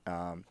sake,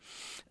 I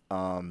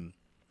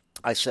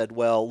said,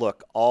 well,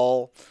 look,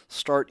 I'll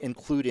start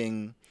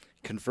including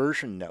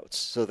conversion notes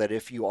so that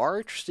if you are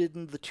interested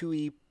in the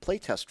 2e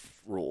playtest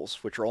rules,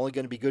 which are only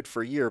going to be good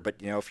for a year, but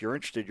if you're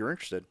interested, you're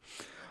interested,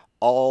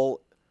 I'll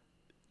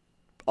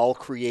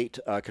create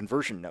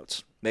conversion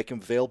notes, make them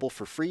available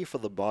for free for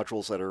the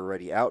modules that are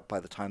already out by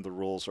the time the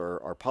rules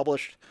are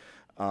published,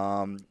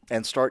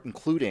 and start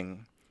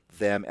including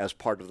them as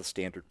part of the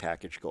standard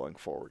package going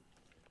forward.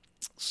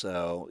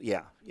 So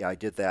yeah, I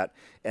did that,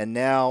 and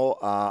now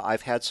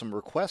I've had some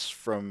requests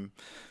from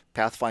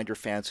Pathfinder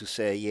fans who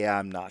say, yeah,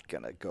 I'm not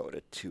going to go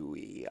to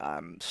 2e.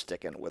 I'm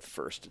sticking with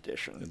 1st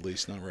edition. At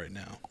least not right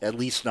now. At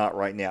least not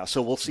right now.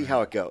 So we'll see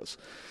how it goes.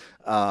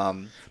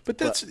 But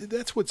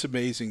that's what's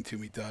amazing to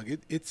me, Doug.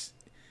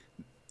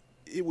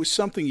 It was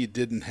something you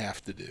didn't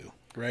have to do,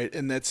 right?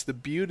 And that's the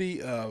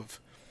beauty of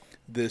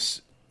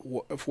this,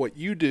 of what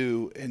you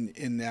do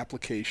in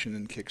application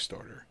and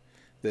Kickstarter.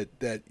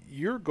 That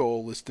your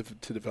goal is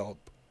to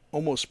develop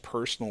almost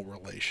personal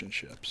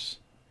relationships.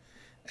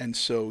 And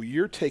so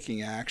you're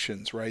taking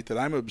actions, right, that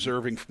I'm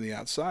observing from the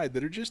outside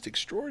that are just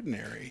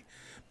extraordinary,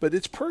 but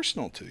it's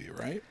personal to you,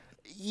 right?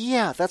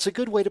 Yeah, that's a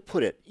good way to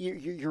put it.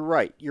 You're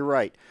right. You're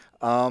right.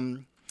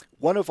 One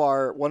of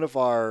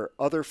our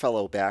other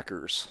fellow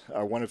backers,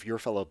 one of your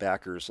fellow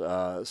backers,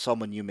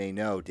 someone you may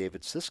know,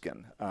 David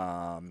Siskin.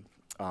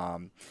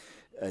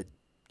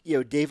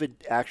 David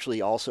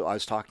actually also, I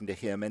was talking to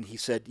him, and he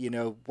said,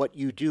 what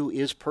you do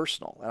is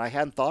personal. And I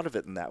hadn't thought of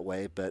it in that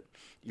way, but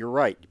you're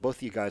right. Both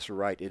of you guys are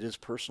right. It is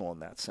personal in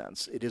that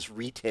sense. It is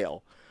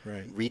retail.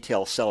 Right.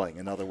 Retail selling,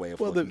 another way of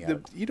looking at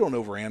it. You don't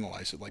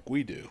overanalyze it like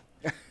we do.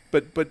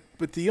 But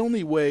the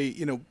only way,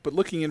 but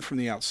looking in from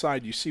the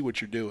outside, you see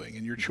what you're doing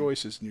and your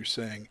choices, and you're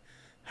saying,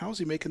 how is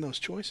he making those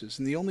choices?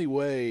 And the only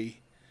way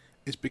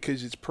is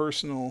because it's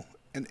personal.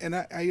 And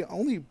I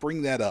only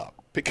bring that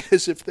up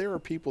because if there are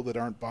people that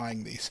aren't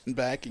buying these and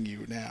backing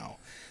you now,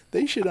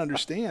 they should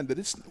understand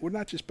that we're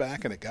not just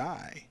backing a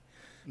guy.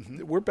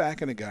 Mm-hmm. We're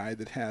backing a guy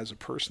that has a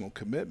personal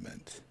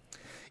commitment.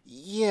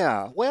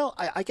 Yeah. Well,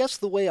 I guess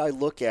the way I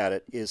look at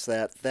it is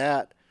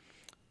that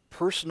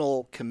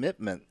personal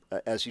commitment,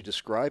 as you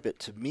describe it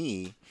to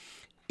me,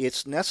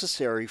 it's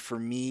necessary for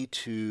me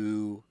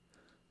to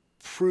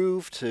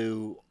prove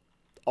to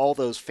all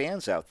those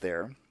fans out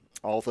there,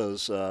 all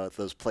those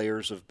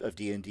players of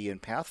D&D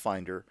and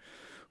Pathfinder,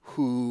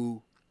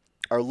 who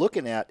are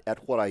looking at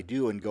what I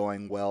do and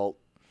going, well,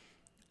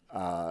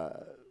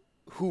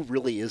 who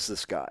really is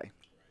this guy?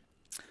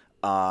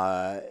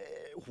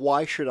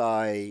 Why should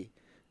I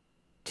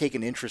take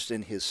an interest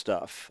in his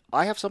stuff?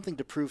 I have something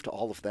to prove to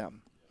all of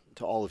them,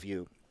 to all of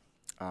you.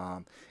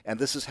 And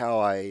this is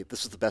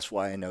the best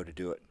way I know to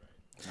do it.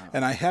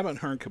 And I haven't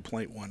heard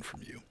complaint one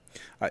from you.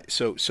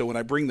 So when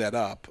I bring that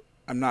up,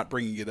 I'm not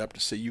bringing it up to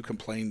say you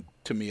complained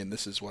to me and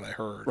this is what I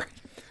heard.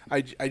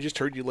 Right. I just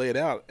heard you lay it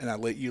out,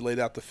 and you laid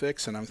out the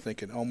fix, and I'm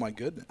thinking, oh my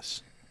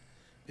goodness,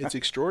 it's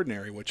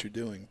extraordinary what you're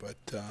doing. But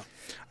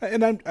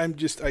and I'm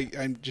just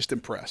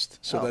impressed.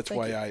 So that's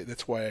why I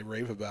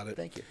rave about it.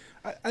 Thank you.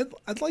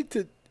 I'd like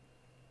to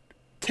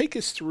take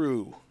us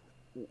through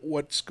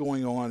what's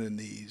going on in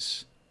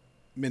these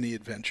mini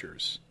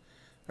adventures.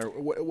 Or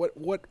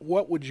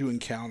what would you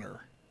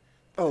encounter?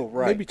 Oh,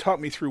 right. Maybe talk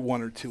me through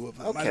one or two of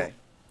them. Okay.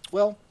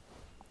 Well,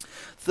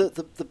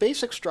 the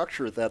basic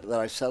structure that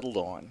I settled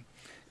on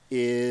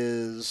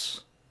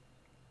is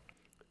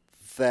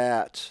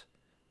that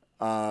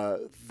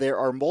there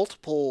are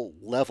multiple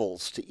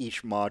levels to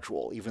each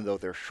module, even though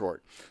they're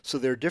short. So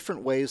there are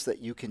different ways that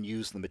you can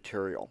use the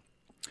material.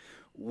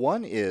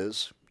 One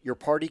is your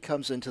party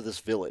comes into this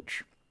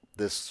village,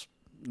 this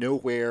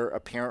nowhere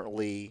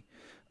apparently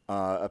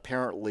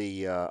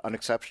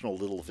unexceptional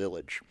little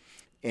village,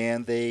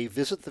 and they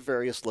visit the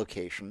various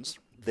locations.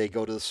 They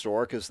go to the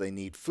store because they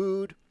need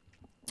food.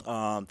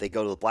 They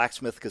go to the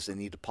blacksmith because they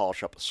need to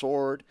polish up a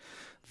sword.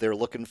 They're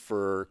looking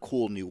for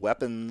cool new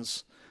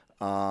weapons.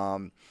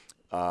 And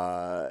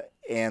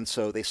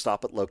so they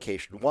stop at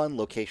location 1,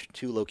 location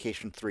 2,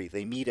 location 3.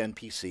 They meet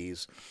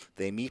NPCs.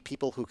 They meet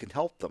people who can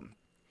help them.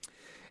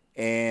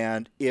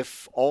 And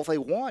if all they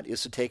want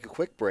is to take a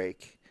quick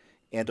break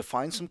and to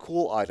find some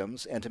cool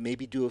items and to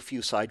maybe do a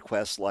few side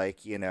quests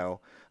like, in the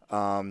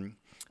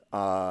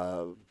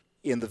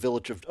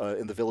village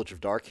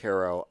of Dark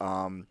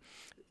Harrow,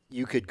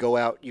 you could go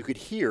out. You could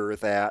hear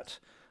that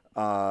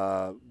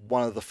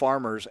one of the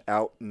farmers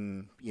out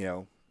in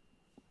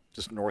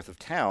just north of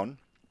town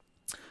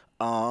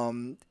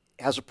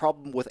has a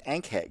problem with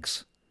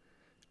ankhegs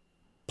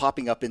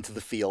popping up into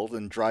the field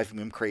and driving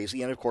him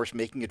crazy, and of course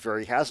making it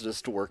very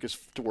hazardous to work his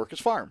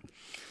farm.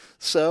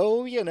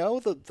 So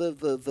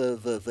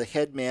the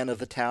head man of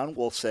the town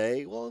will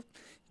say, well,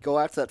 go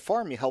out to that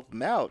farm, you help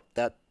them out.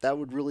 That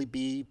would really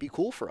be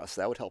cool for us.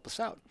 That would help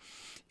us out.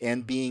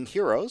 And being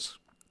heroes,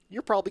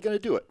 you're probably going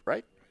to do it,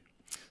 right?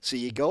 So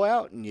you go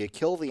out and you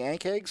kill the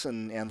ankhegs,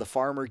 and the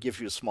farmer gives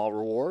you a small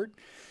reward.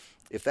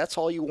 If that's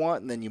all you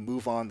want and then you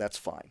move on, that's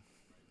fine.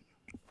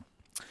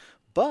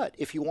 But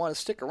if you want to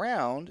stick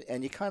around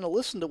and you kind of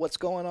listen to what's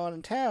going on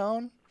in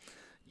town,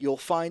 you'll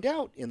find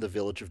out in the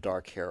village of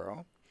Dark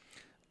Harrow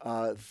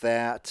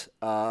that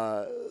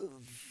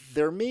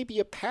there may be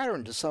a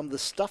pattern to some of the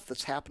stuff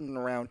that's happening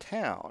around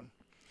town.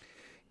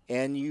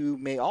 And you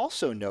may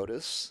also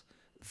notice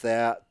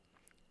that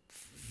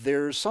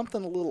there's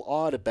something a little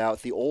odd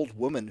about the old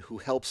woman who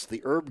helps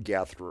the herb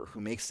gatherer, who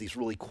makes these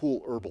really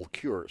cool herbal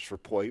cures for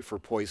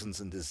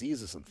poisons and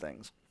diseases and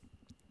things.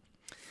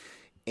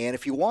 And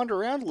if you wander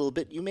around a little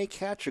bit, you may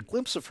catch a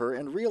glimpse of her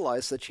and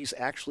realize that she's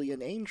actually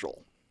an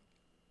angel.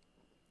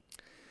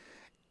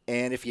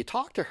 And if you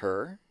talk to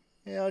her,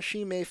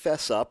 she may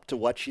fess up to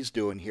what she's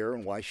doing here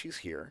and why she's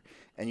here.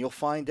 And you'll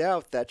find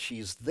out that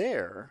she's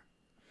there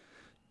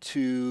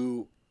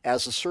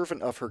as a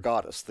servant of her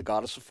goddess, the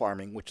goddess of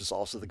farming, which is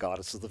also the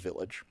goddess of the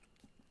village.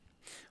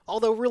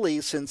 Although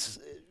really, since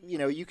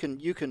you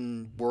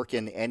can work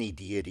in any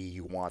deity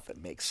you want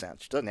that makes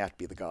sense. It doesn't have to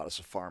be the goddess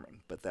of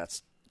farming, but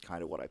that's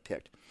kind of what I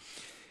picked.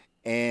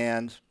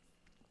 And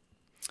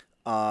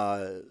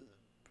her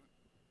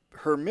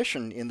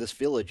mission in this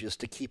village is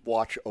to keep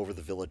watch over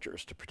the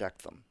villagers, to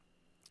protect them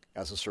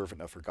as a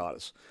servant of her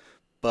goddess.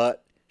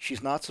 But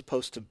she's not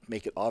supposed to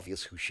make it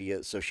obvious who she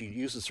is, so she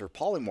uses her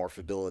polymorph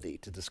ability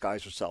to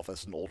disguise herself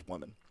as an old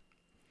woman.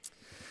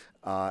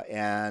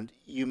 And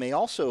you may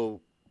also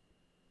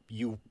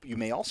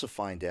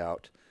find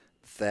out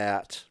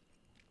that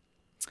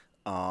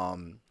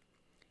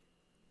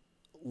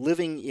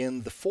living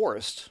in the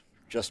forest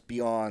just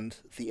beyond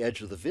the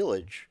edge of the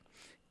village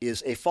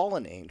is a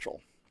fallen angel,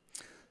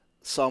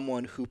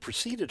 someone who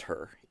preceded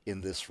her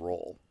in this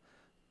role,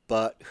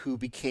 but who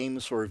became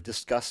sort of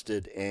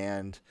disgusted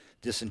and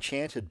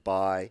disenchanted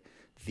by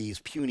these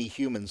puny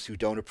humans who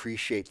don't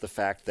appreciate the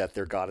fact that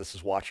their goddess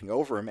is watching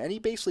over him, and he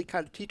basically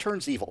he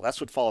turns evil.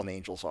 That's what fallen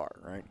angels are,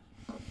 right?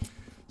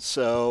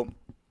 So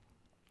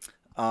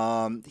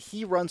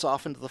he runs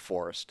off into the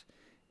forest,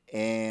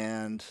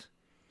 and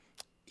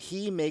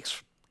he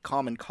makes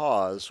common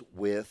cause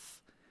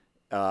with...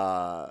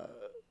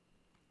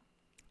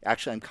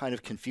 Actually, I'm kind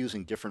of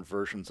confusing different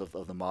versions of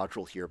the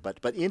module here,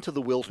 but into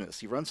the wilderness.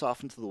 He runs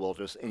off into the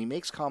wilderness, and he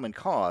makes common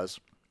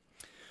cause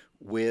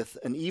with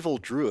an evil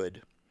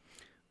druid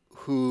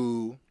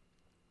who,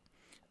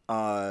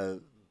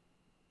 in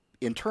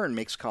turn,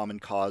 makes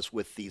common cause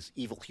with these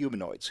evil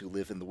humanoids who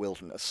live in the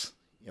wilderness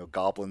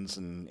goblins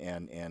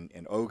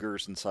and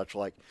ogres and such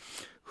like,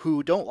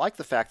 who don't like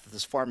the fact that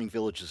this farming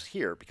village is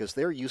here because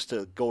they're used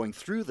to going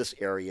through this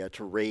area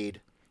to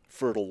raid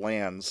fertile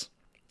lands,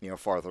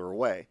 farther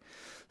away.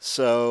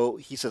 So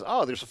he says,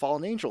 oh, there's a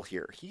fallen angel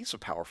here. He's a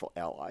powerful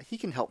ally. He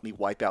can help me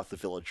wipe out the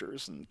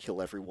villagers and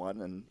kill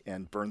everyone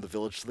and burn the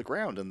village to the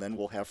ground, and then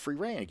we'll have free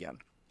reign again.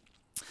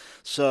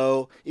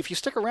 So if you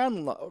stick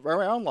around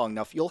long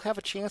enough, you'll have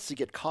a chance to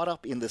get caught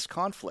up in this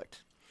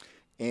conflict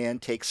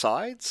and take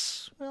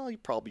sides. Well,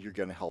 you're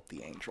going to help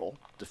the angel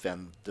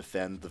defend the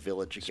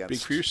village against.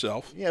 Speak for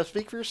yourself. Yeah,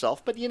 speak for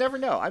yourself. But you never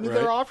know. I mean, right.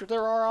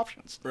 there are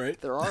options. Right.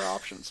 There are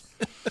options.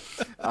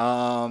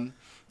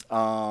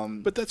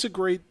 But that's a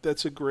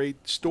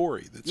great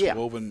story that's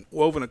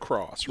woven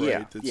across, right?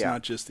 Yeah, it's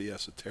not just the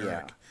esoteric.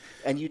 Yeah.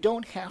 And you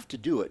don't have to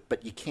do it,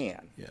 but you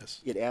can. Yes.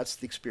 It adds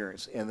to the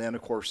experience. And then,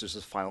 of course, there's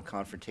this final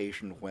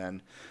confrontation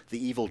when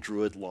the evil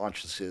druid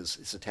launches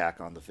his attack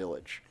on the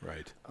village.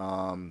 Right.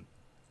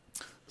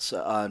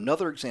 So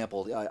another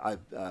example,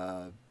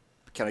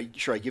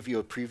 should I give you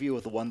a preview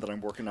of the one that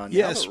I'm working on now?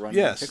 Yes. Running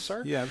Yes. on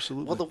Kickstarter? Yeah,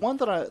 absolutely. Well, the one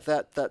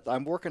that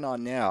I'm working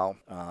on now,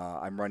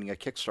 I'm running a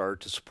Kickstarter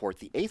to support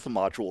the 8th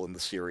module in the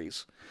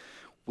series,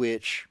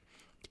 which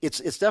it's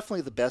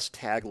definitely the best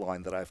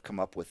tagline that I've come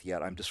up with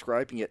yet. I'm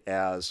describing it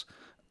as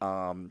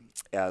the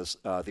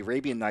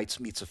Arabian Nights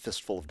meets a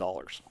fistful of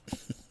dollars.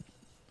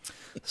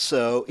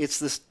 So it's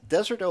this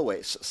desert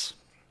oasis,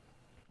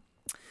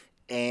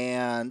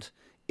 and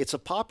it's a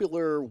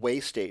popular way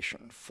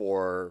station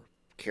for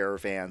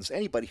caravans,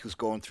 anybody who's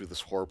going through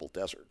this horrible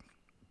desert.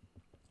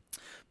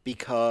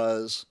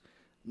 Because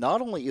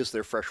not only is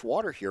there fresh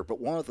water here,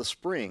 but one of the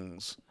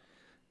springs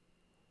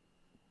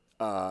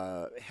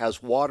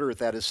has water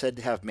that is said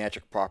to have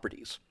magic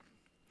properties.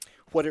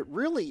 What it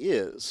really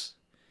is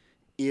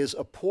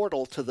a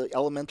portal to the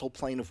elemental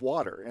plane of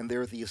water. And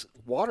there are these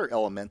water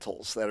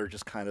elementals that are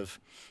just kind of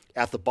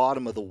at the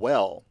bottom of the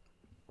well.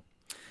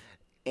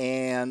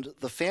 And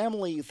the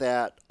family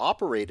that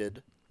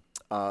operated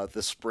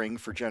the spring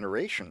for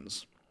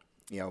generations,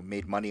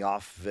 made money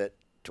off of it,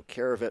 took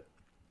care of it,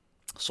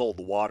 sold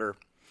the water.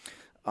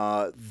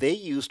 They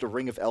used a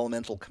ring of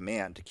elemental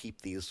command to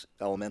keep these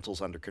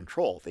elementals under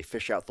control. They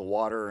fish out the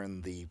water,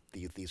 and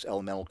these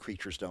elemental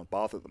creatures don't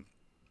bother them.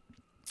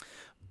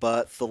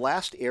 But the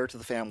last heir to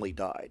the family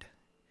died,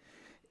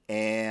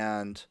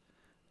 and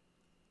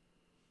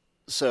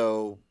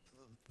so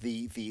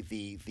the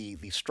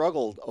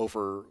struggle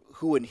over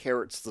who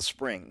inherits the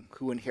spring,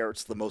 who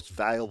inherits the most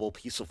valuable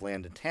piece of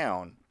land in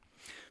town,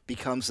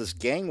 becomes this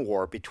gang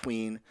war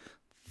between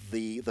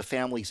the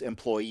family's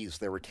employees,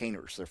 their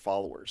retainers, their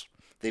followers.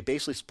 They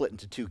basically split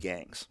into two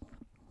gangs.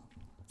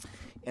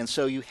 And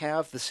so you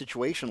have the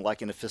situation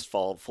like in A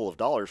Fistful of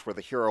Dollars, where the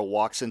hero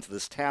walks into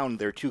this town,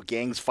 there are two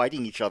gangs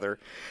fighting each other,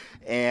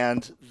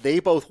 and they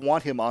both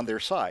want him on their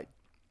side.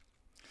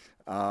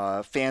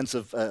 Fans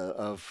of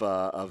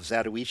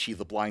Zatoichi,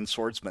 the Blind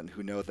Swordsman,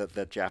 who know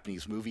that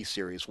Japanese movie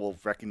series, will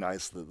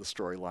recognize the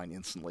storyline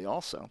instantly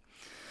also.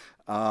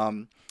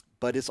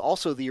 But it's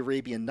also the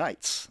Arabian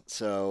Nights.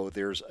 So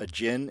there's a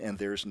jinn and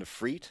there's an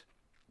Ifrit.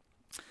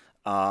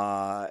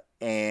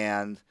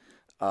 And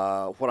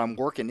what I'm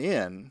working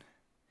in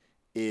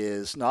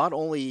is not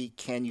only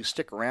can you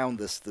stick around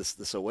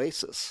this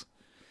oasis.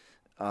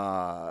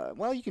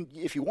 Well, you can,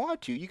 if you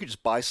want to, you could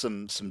just buy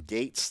some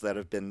dates that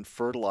have been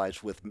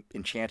fertilized with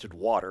enchanted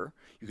water.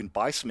 You can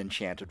buy some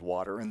enchanted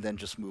water and then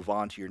just move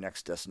on to your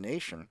next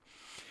destination.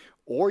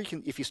 Or you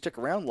can, if you stick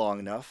around long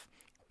enough,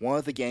 one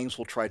of the gangs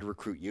will try to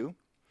recruit you.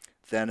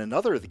 Then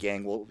another of the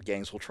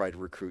gangs will try to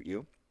recruit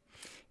you.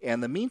 And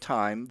in the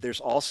meantime, there's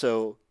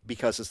also,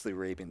 because it's the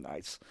Arabian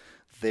Nights,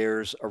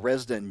 there's a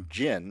resident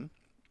jinn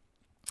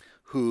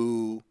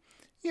who,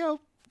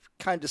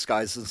 kind of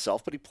disguises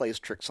himself, but he plays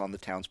tricks on the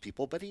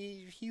townspeople, but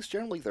he's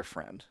generally their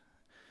friend.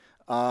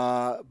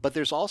 But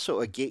there's also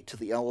a gate to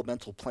the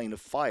elemental plane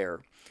of fire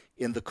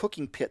in the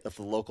cooking pit of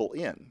the local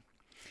inn.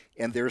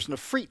 And there's an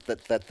Ifrit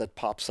that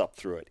pops up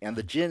through it. And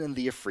the jinn and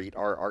the Ifrit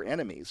are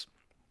enemies.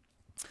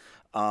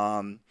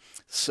 But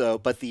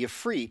the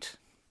Ifrit,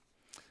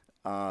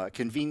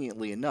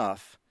 conveniently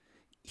enough,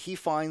 he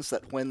finds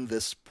that when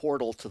this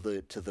portal to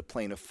the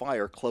plane of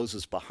fire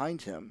closes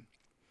behind him,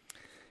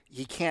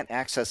 he can't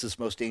access his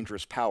most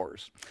dangerous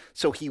powers.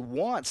 So he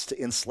wants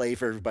to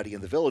enslave everybody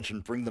in the village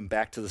and bring them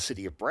back to the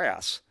city of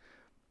Brass,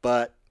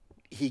 but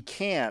he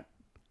can't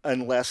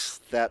unless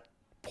that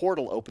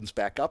portal opens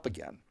back up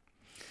again.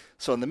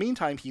 So in the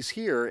meantime, he's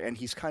here, and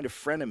he's kind of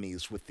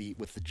frenemies with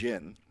the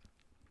jinn.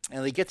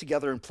 And they get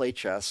together and play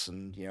chess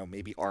and,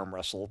 maybe arm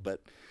wrestle,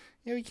 but,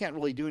 you can't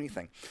really do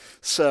anything.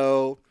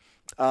 So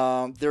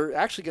there are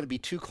actually going to be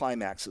two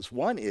climaxes.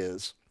 One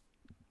is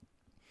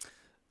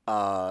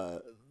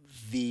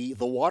the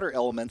water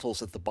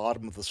elementals at the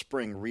bottom of the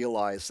spring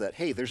realize that,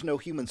 hey, there's no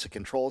humans to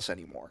control us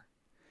anymore.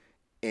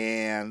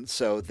 And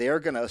so they're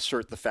going to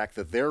assert the fact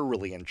that they're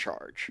really in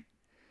charge.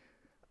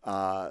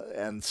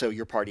 And so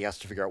your party has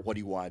to figure out what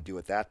do you want to do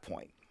at that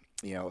point.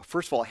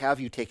 first of all, have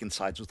you taken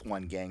sides with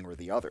one gang or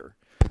the other?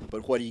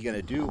 But what are you going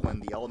to do when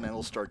the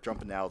elementals start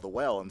jumping out of the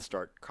well and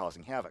start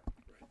causing havoc?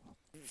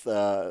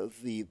 There's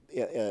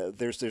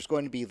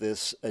going to be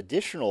this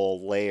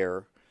additional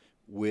layer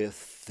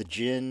with the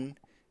Jinn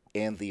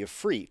and the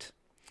Ifrit.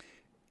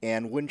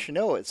 And wouldn't you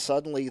know it,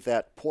 suddenly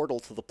that portal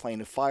to the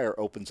Plane of Fire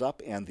opens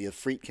up and the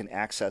Ifrit can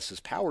access his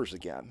powers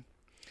again.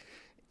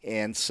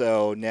 And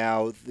so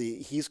now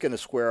he's going to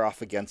square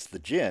off against the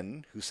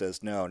Jinn, who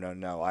says, no,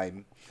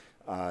 I'm,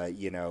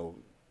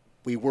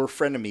 we were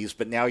frenemies,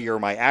 but now you're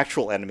my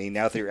actual enemy,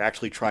 now that you're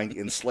actually trying to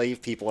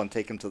enslave people and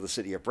take them to the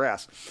City of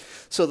Brass.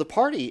 So the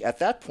party, at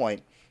that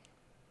point,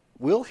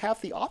 will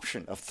have the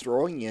option of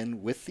throwing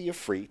in with the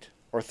Ifrit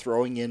or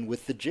throwing in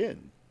with the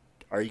Jinn.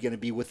 Are you going to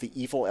be with the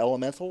evil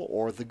elemental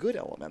or the good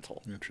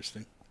elemental?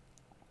 Interesting.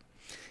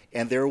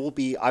 And there will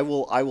be, I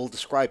will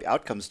describe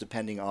outcomes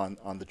depending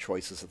on the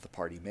choices that the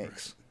party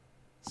makes.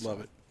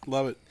 Right.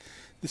 Love it.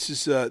 This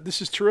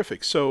is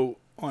terrific. So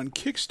on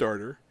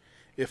Kickstarter,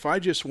 if I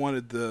just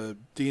wanted the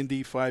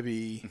D&D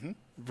 5e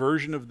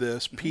version of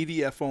this,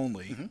 PDF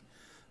only,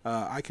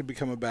 I could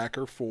become a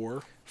backer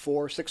for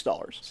 $6.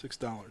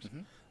 $6.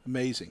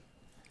 Amazing.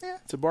 Yeah.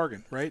 It's a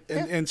bargain, right?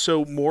 And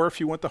so more if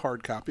you want the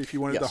hard copy. If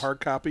you wanted the hard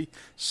copy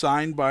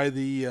signed by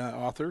the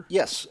author.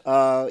 Yes,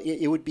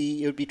 it would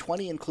be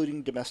 $20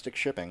 including domestic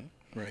shipping.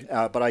 Right.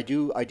 But I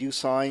do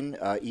sign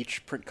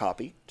each print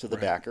copy to the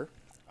backer.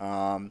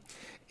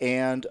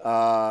 And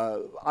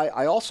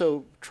I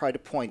also try to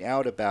point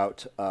out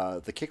about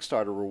the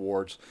Kickstarter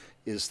rewards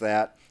is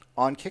that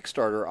on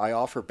Kickstarter I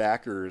offer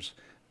backers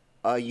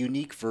a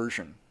unique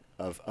version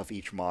of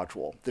each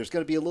module. There's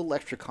going to be a little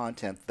extra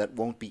content that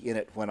won't be in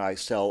it when I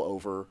sell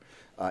over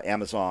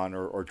Amazon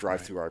or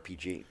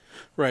DriveThruRPG.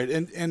 Right,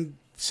 and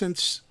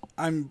since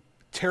I'm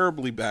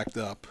terribly backed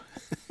up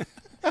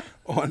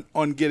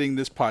on getting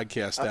this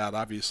podcast out,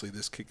 obviously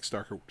this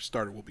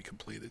Kickstarter will be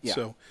completed.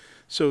 Yeah.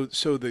 So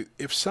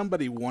if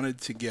somebody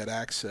wanted to get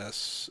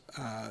access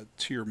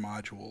to your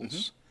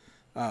modules,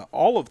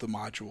 all of the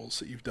modules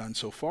that you've done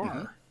so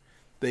far,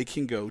 they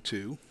can go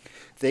to.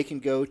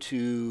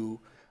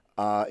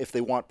 If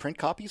they want print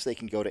copies, they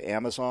can go to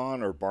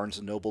Amazon or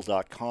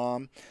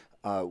BarnesandNoble.com.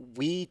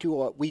 We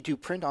do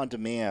print on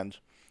demand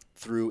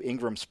through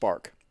Ingram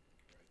Spark.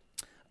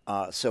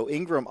 So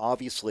Ingram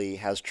obviously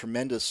has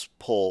tremendous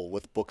pull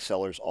with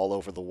booksellers all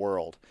over the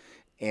world,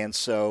 and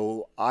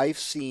so I've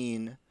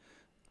seen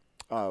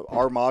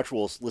our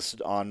modules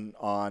listed on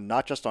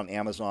not just on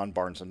Amazon,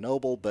 Barnes and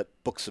Noble, but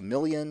Books A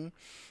Million,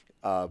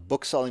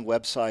 bookselling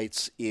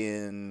websites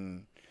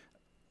in,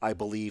 I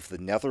believe, the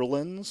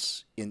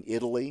Netherlands, in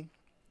Italy,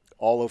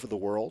 all over the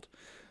world.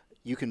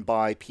 You can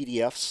buy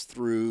PDFs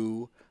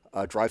through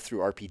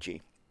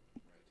DriveThruRPG.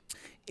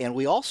 And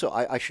we also,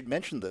 I should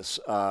mention this,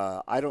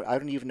 I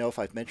don't even know if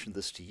I've mentioned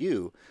this to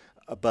you,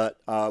 but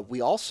I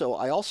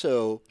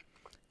also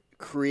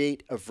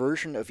create a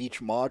version of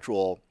each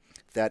module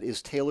that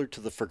is tailored to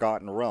the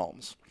Forgotten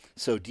Realms.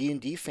 So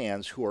D&D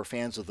fans who are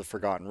fans of the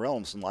Forgotten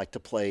Realms and like to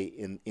play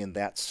in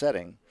that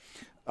setting,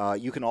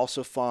 you can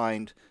also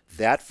find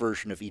that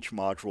version of each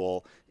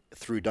module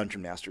through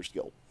Dungeon Masters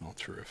Guild. Oh,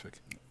 terrific.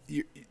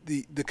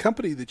 The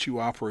company that you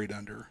operate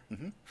under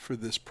for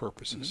this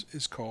purposes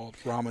is called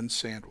Ramen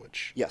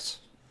Sandwich. Yes.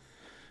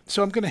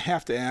 So I'm going to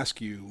have to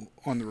ask you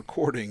on the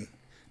recording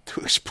to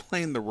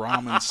explain the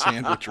ramen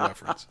sandwich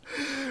reference.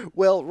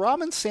 Well,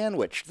 ramen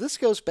sandwich, this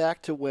goes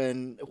back to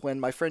when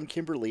my friend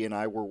Kimberly and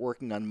I were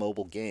working on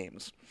mobile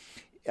games.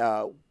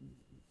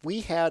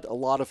 We had a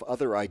lot of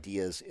other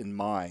ideas in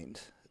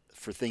mind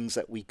for things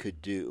that we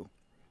could do.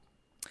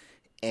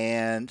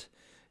 And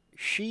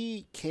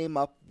she came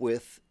up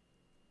with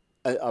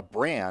a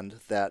brand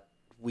that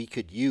we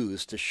could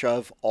use to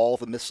shove all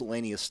the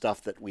miscellaneous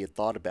stuff that we had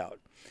thought about.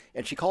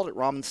 And she called it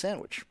Ramen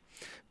Sandwich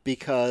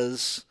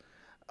because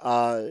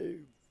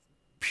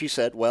she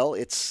said, well,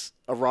 it's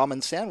a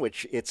ramen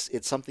sandwich. It's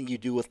something you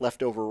do with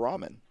leftover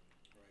ramen.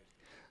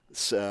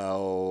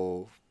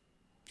 So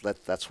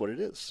that's what it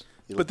is.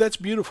 But that's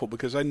beautiful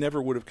because I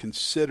never would have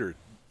considered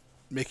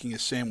making a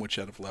sandwich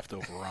out of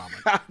leftover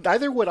ramen.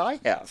 Neither would I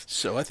have.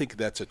 So I think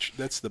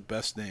that's the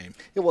best name.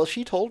 Yeah, well,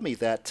 she told me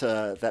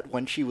that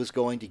when she was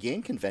going to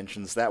game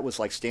conventions, that was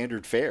like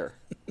standard fare.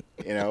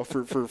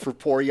 For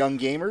poor young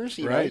gamers,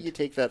 you know, you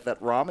take that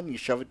ramen, you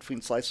shove it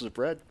between slices of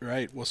bread.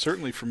 Right. Well,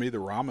 certainly for me, the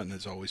ramen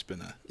has always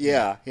been a...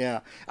 Yeah.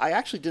 I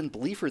actually didn't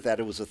believe her that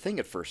it was a thing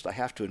at first, I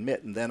have to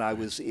admit. And then I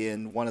was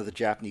in one of the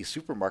Japanese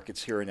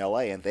supermarkets here in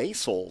L.A., and they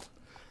sold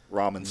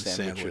ramen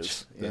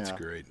sandwiches. That's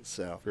great.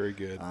 So very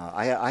good.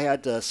 I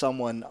had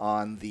someone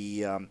on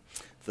the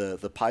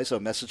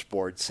Paizo message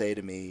board say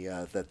to me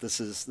that this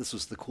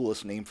was the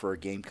coolest name for a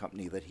game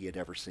company that he had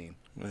ever seen.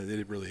 Well,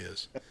 it really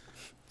is.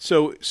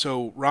 So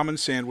Ramen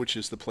Sandwich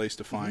is the place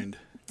to find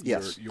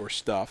your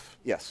stuff.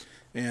 Yes.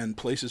 And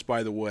Places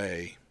by the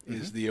Way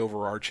is the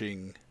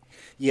overarching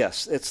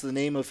Yes, it's the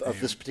name of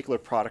this particular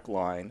product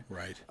line.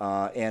 Right.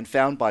 And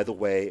Found, by the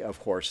way, of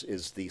course,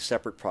 is the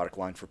separate product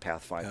line for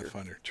Pathfinder.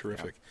 Pathfinder,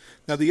 terrific. Yeah.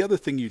 Now, the other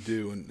thing you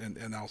do,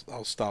 and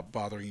I'll stop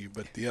bothering you,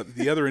 but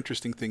the other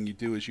interesting thing you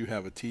do is you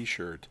have a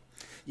T-shirt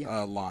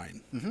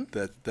line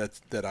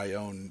that I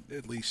own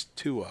at least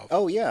 2 of.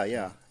 Oh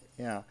yeah.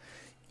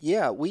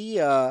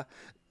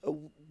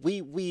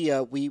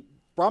 We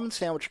Ramen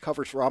Sandwich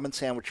covers Ramen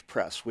Sandwich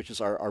Press, which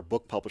is our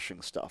book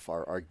publishing stuff,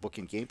 our book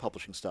and game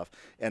publishing stuff,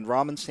 and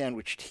Ramen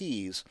Sandwich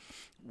Tees.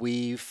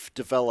 We've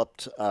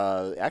developed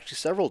actually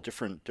several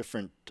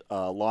different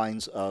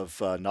lines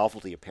of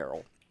novelty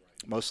apparel,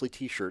 mostly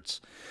T-shirts,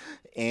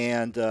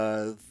 and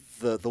the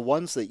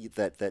ones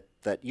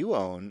that you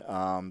own,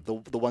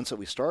 the ones that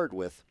we started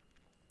with,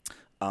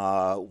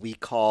 we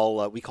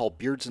call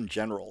Beards and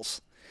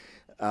Generals.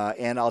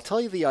 And I'll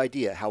tell you the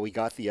idea, how we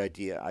got the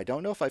idea. I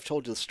don't know if I've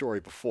told you the story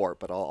before,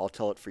 but I'll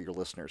tell it for your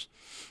listeners.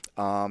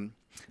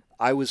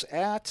 I was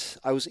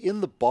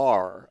in the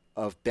bar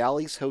of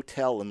Bally's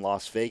Hotel in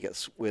Las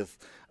Vegas with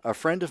a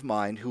friend of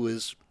mine who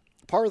is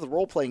part of the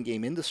role-playing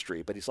game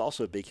industry, but he's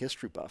also a big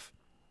history buff.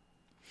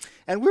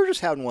 And we were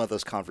just having one of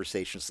those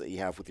conversations that you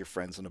have with your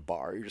friends in a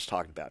bar. You're just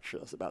talking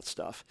about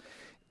stuff.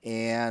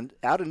 And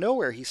out of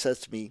nowhere, he says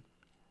to me,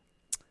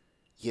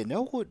 "You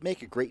know what would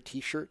make a great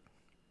T-shirt?"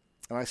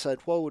 And I said,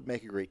 "What would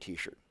make a great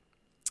T-shirt?"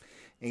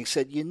 And he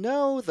said, "You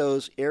know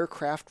those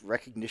aircraft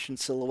recognition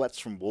silhouettes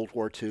from World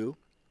War II?"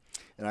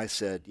 And I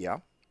said, "Yeah."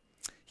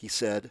 He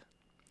said,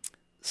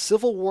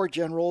 "Civil War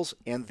generals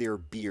and their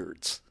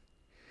beards."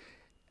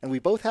 And we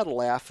both had a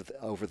laugh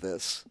over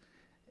this.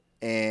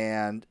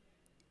 And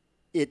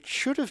it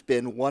should have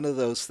been one of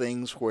those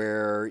things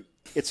where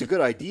it's a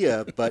good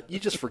idea, but you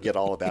just forget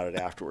all about it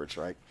afterwards,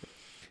 right?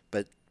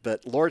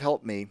 But Lord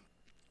help me,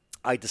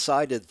 I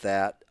decided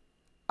that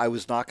I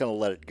was not going to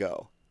let it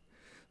go.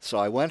 So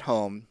I went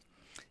home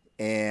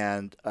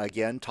and,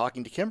 again,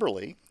 talking to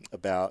Kimberly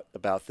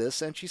about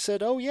this, and she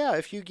said, "Oh, yeah,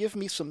 if you give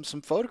me some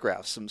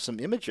photographs, some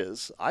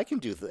images, I can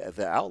do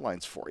the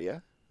outlines for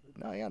you."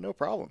 No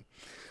problem.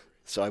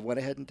 So I went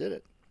ahead and did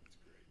it.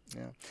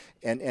 Yeah,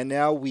 and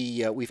now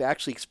we've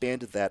actually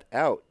expanded that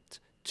out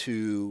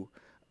to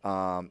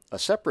a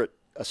separate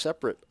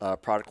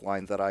product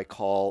line that I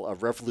call a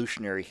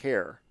Revolutionary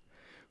Hair,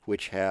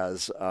 which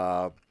has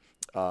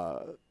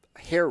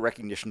hair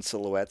recognition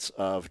silhouettes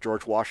of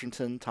George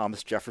Washington,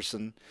 Thomas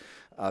Jefferson,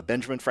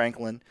 Benjamin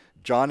Franklin,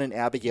 John and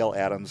Abigail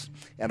Adams,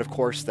 and of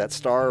course that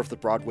star of the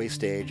Broadway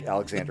stage,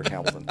 Alexander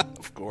Hamilton.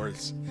 Of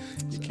course,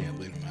 you can't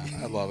leave him out.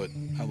 I love it.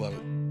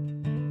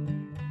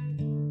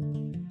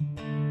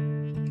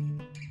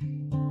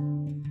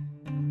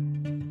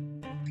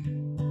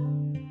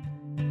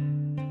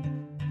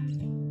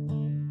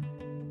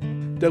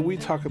 Doug, we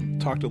talked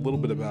a little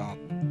bit about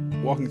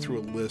walking through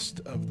a list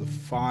of the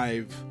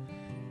 5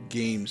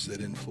 games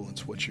that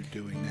influence what you're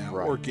doing now,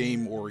 right, or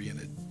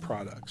game-oriented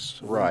products.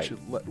 So right.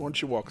 Why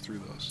don't you walk through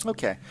those?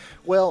 Okay.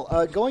 Well,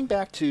 going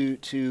back to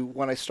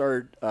when I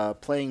started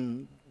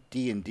playing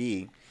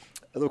D&D,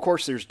 of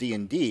course there's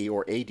D&D,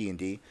 or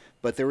AD&D,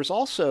 but there was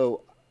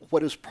also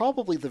what is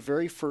probably the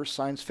very first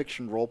science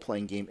fiction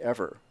role-playing game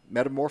ever,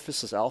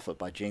 Metamorphosis Alpha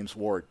by James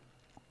Ward.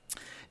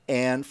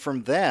 And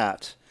from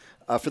that,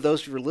 for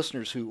those of your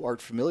listeners who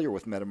aren't familiar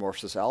with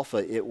Metamorphosis Alpha,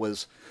 it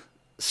was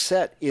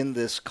set in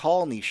this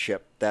colony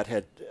ship that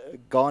had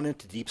gone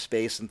into deep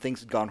space, and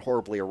things had gone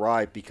horribly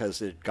awry because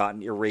it had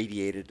gotten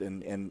irradiated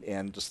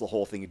and just the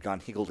whole thing had gone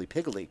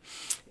higgledy-piggledy.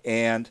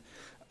 And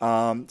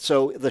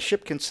so the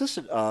ship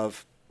consisted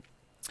of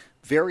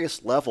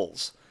various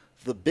levels,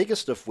 the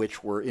biggest of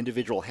which were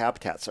individual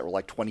habitats that were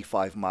like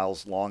 25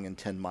 miles long and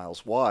 10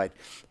 miles wide.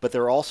 But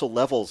there were also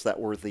levels that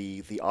were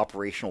the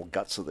operational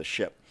guts of the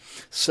ship.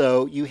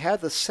 So you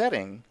had the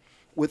setting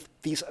with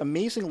these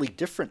amazingly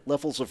different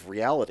levels of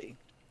reality.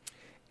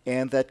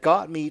 And that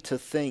got me to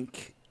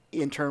think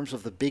in terms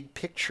of the big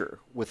picture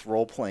with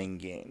role-playing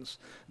games.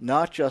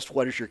 Not just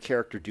what does your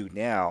character do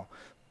now,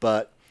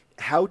 but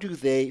how do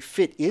they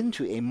fit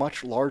into a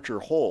much larger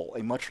whole,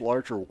 a much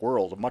larger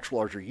world, a much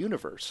larger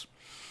universe.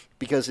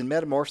 Because in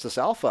Metamorphosis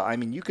Alpha, I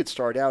mean, you could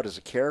start out as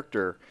a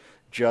character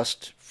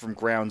just from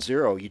ground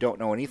zero. You don't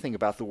know anything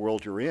about the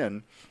world you're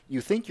in.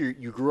 You think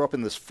you grew up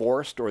in this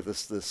forest or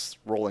this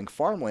rolling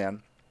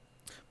farmland,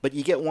 but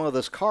you get one of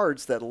those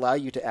cards that allow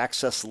you to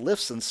access the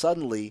lifts, and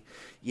suddenly,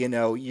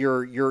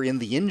 you're in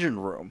the engine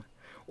room,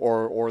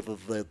 or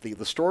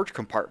the storage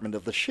compartment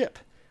of the ship,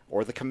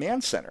 or the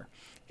command center.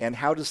 And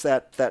how does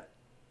that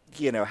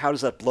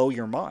blow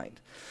your mind?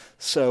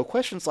 So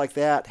questions like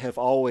that have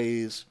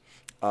always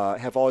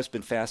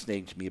been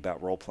fascinating to me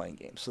about role-playing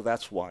games. So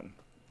that's one.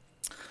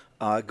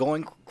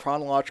 Going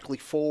chronologically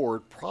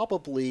forward,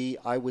 probably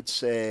I would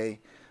say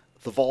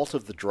the Vault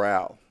of the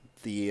Drow,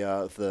 the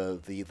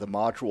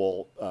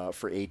module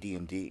for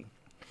AD&D.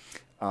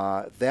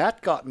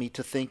 That got me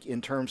to think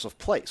in terms of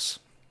place,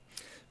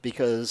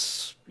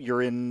 because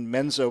you're in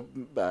Menzo.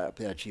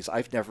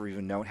 I've never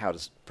even known how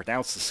to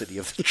pronounce the city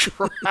of the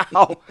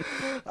Drow.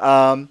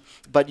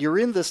 But you're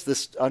in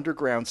this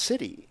underground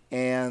city,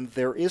 and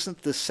there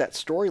isn't this set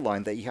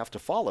storyline that you have to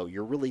follow.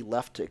 You're really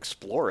left to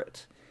explore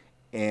it.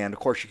 And of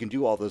course, you can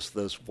do all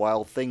those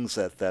wild things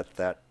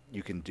that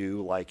you can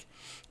do, like,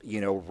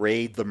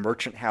 raid the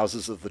merchant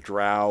houses of the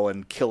Drow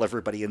and kill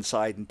everybody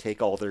inside and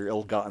take all their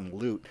ill-gotten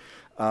loot.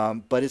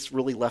 But it's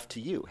really left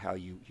to you how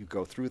you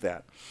go through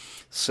that.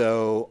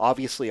 So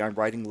obviously, I'm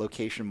writing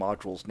location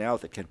modules now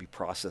that can be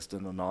processed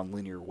in a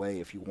nonlinear way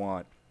if you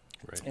want.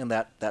 Right. And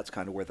that's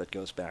kind of where that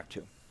goes back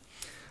to.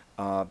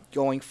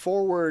 Going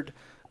forward,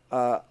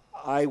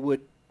 I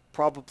would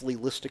probably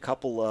list a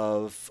couple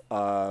of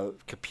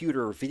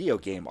computer video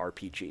game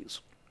RPGs.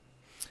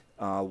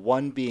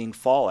 One being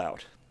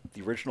Fallout,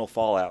 the original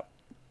Fallout,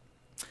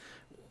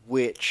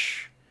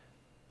 which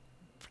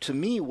to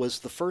me was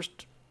the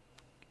first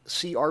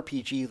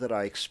CRPG that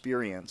I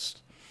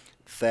experienced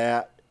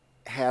that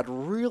had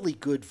really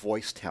good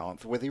voice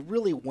talent, where they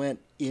really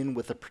went in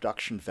with the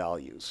production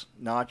values,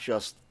 not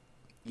just,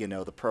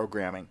 the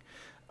programming,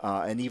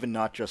 and even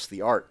not just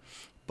the art,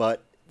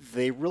 but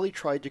they really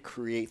tried to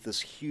create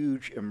this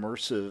huge,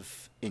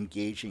 immersive,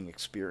 engaging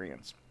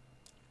experience.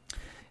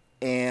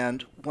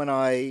 And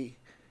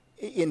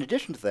in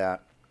addition to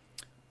that,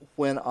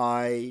 when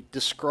I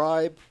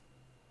describe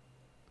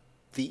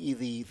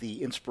the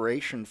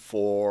inspiration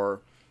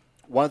for,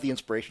 one of the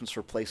inspirations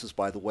for Places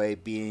by the Way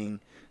being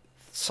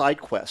side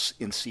quests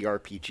in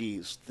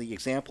CRPGs, the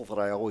example that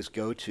I always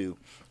go to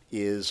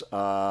is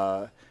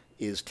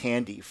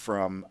Tandy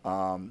from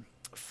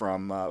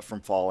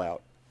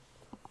Fallout.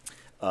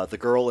 The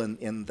girl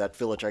in that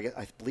village,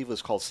 I believe it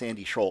was called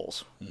Sandy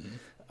Shoals. Mm-hmm.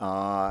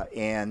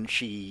 And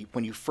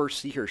when you first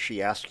see her,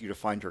 she asks you to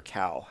find her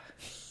cow.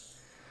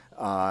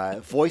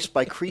 Voiced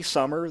by Cree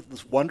Summer,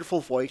 this wonderful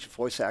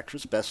voice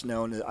actress, best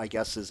known, I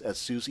guess, as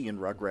Susie in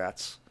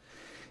Rugrats.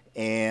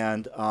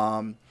 And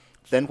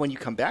then when you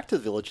come back to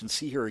the village and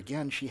see her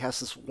again, she has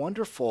this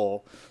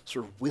wonderful,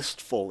 sort of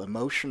wistful,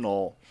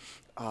 emotional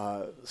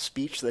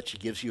speech that she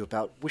gives you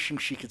about wishing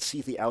she could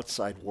see the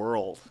outside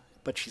world,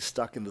 but she's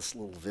stuck in this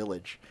little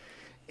village.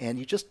 And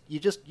you just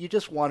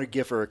want to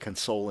give her a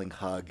consoling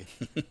hug,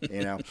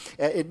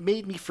 It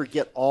made me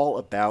forget all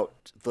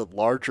about the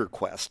larger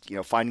quest,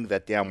 finding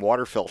that damn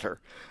water filter.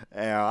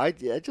 I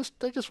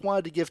just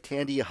wanted to give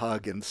Tandy a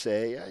hug and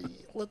say,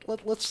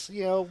 let's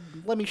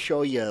let me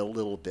show you a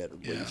little bit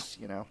at least,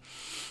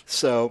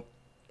 So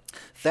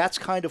that's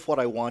kind of what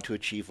I want to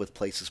achieve with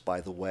Places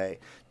by the Way,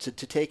 to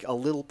take a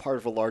little part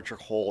of a larger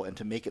whole and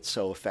to make it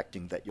so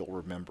affecting that you'll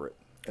remember it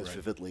as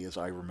vividly as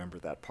I remember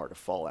that part of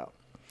Fallout.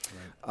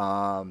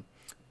 Right.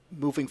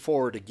 Moving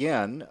forward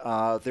again,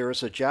 there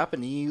is a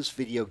Japanese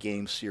video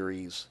game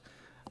series.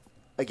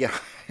 Again,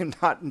 I'm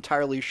not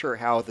entirely sure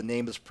how the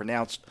name is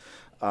pronounced.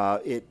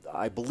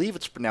 I believe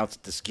it's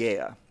pronounced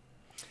Disgaea.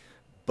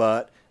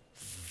 But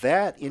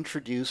that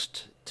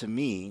introduced to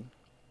me,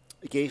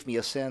 it gave me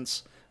a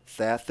sense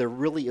that there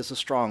really is a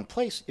strong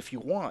place if you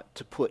want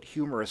to put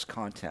humorous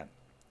content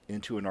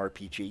into an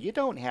RPG. You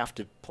don't have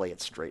to play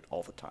it straight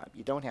all the time.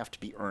 You don't have to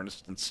be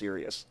earnest and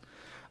serious.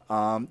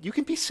 You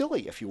can be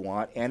silly if you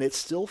want, and it's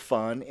still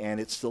fun,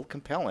 and it's still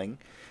compelling,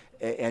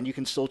 and you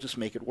can still just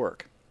make it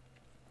work.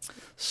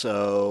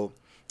 So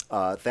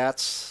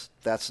that's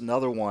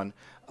another one.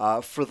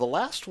 For the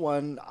last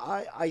one,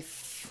 I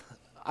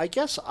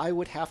guess I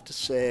would have to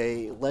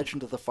say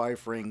Legend of the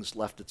Five Rings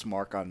left its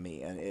mark on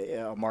me, and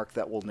a mark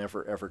that will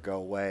never, ever go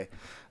away.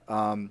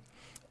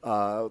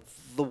 The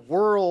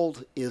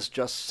world is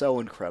just so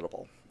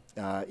incredible.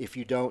 If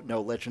you don't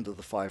know Legend of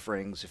the Five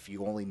Rings, if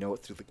you only know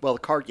it through the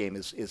card game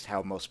is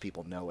how most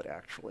people know it,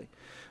 actually.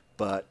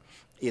 But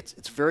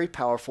it's very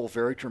powerful,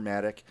 very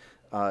dramatic.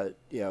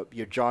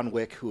 John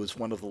Wick, who is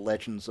one of the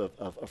legends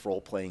of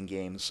role-playing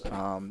games,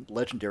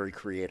 legendary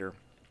creator,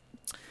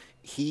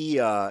 he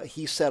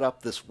set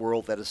up this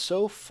world that is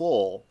so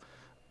full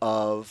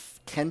of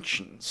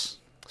tensions,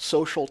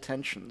 social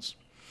tensions,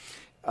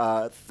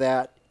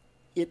 that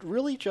it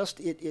really just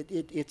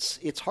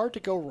it's hard to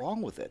go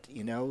wrong with it.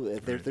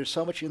 There's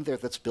so much in there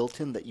that's built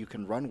in that you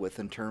can run with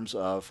in terms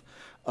of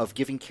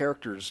giving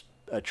characters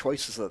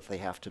choices that they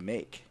have to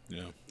make.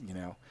 Yeah.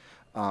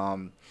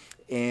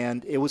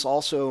 And it was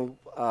also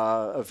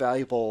a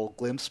valuable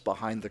glimpse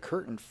behind the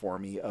curtain for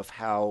me of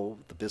how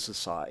the business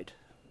side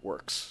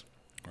works.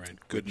 Right.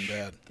 Good and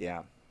bad.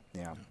 Yeah.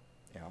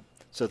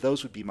 So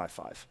those would be my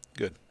 5.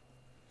 Good.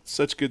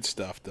 Such good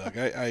stuff, Doug.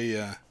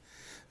 I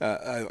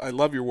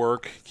love your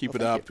work. Keep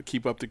it up.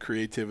 Keep up the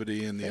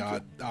creativity and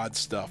the odd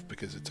stuff,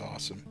 because it's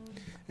awesome.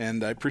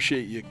 And I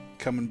appreciate you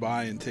coming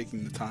by and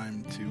taking the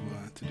time to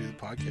do the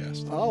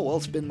podcast. Oh, well,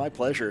 it's been my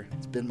pleasure.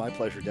 It's been my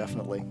pleasure,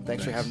 definitely.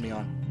 Thanks for having me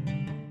on.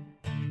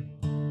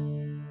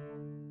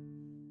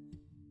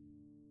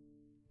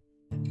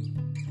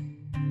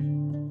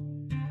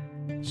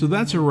 So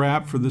that's a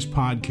wrap for this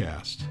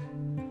podcast.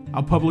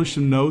 I'll publish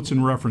some notes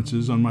and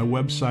references on my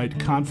website,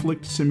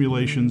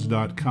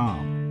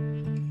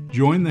 conflictsimulations.com.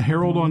 Join the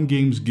Herald on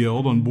Games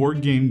Guild on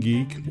Board Game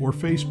Geek or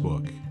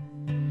Facebook.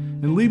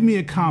 And leave me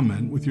a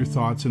comment with your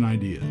thoughts and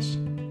ideas.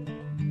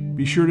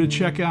 Be sure to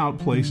check out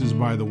Places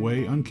by the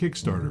Way on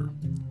Kickstarter.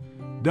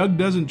 Doug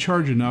doesn't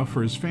charge enough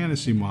for his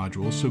fantasy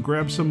modules, so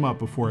grab some up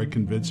before I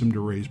convince him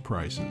to raise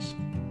prices.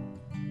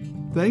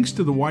 Thanks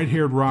to the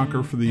white-haired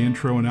rocker for the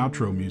intro and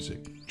outro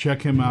music.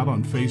 Check him out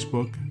on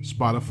Facebook,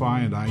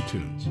 Spotify, and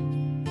iTunes.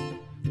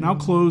 And I'll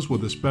close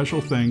with a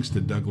special thanks to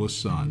Douglas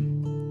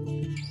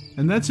Sun.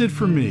 And that's it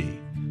for me.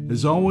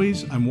 As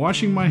always, I'm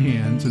washing my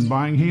hands and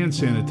buying hand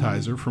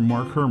sanitizer from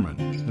Mark Herman,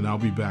 and I'll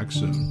be back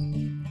soon.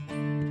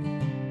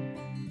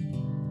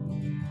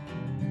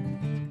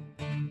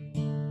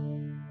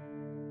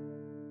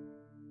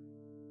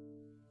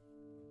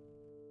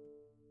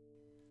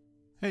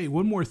 Hey,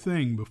 one more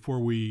thing before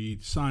we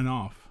sign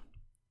off.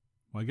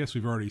 Well, I guess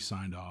we've already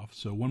signed off,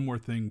 so one more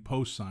thing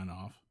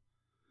post-sign-off.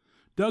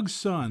 Doug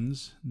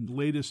Sun's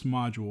latest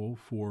module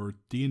for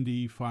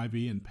D&D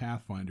 5e and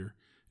Pathfinder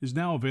is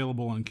now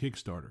available on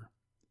Kickstarter.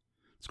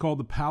 It's called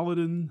The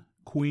Paladin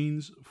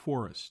Queen's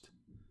Forest.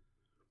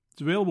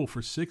 It's available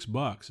for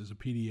 $6 as a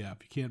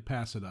PDF. You can't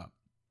pass it up.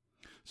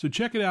 So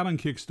check it out on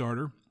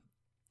Kickstarter.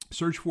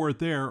 Search for it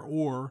there,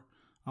 or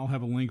I'll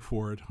have a link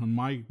for it on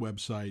my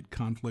website,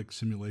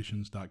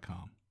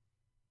 conflictsimulations.com.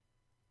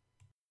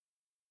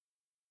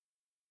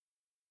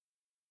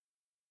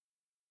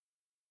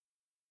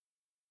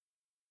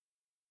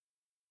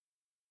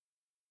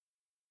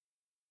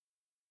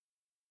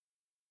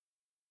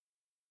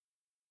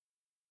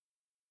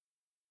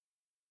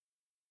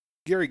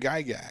 Gary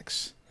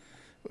Gygax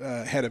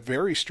had a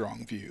very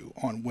strong view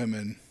on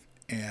women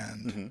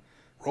and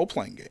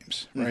role-playing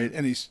games, right?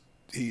 And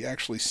he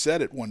actually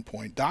said at one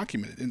point,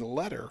 documented in a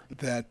letter,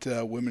 that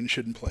women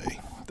shouldn't play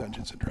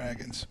Dungeons &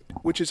 Dragons,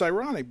 which is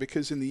ironic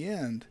because in the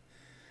end,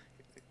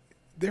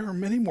 there are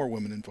many more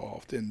women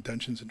involved in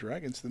Dungeons &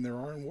 Dragons than there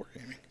are in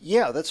wargaming.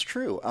 Yeah, that's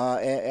true.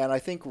 And I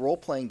think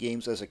role-playing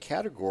games as a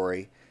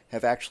category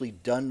have actually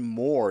done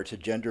more to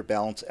gender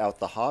balance out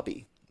the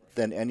hobby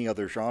than any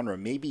other genre,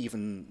 maybe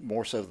even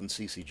more so than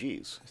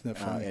CCGs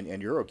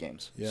and Euro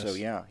games. Yes. So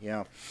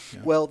yeah.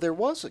 Well, there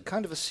was a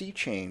kind of a sea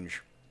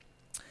change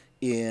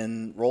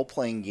in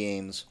role-playing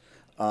games.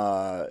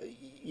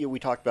 We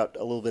talked about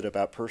a little bit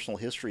about personal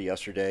history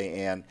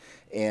yesterday,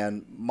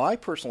 and my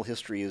personal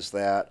history is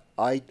that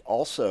I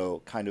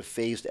also kind of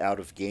phased out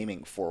of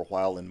gaming for a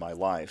while in my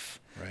life,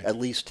 at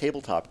least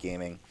tabletop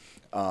gaming.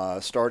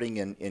 Starting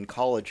in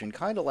college and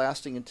kind of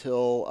lasting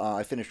until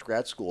I finished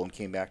grad school and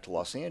came back to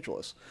Los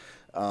Angeles.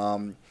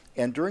 And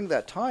during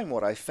that time,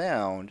 what I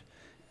found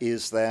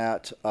is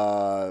that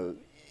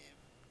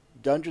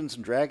Dungeons &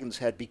 Dragons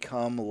had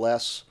become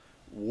less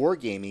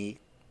wargamey,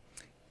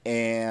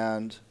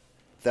 and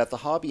that the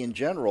hobby in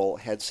general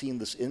had seen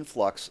this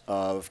influx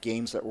of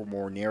games that were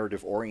more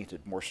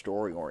narrative-oriented, more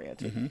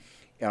story-oriented.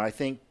 And I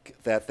think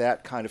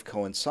that kind of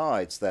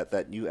coincides,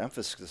 that new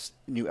emphasis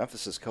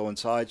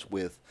coincides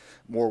with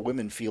more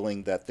women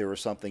feeling that there was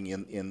something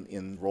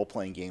in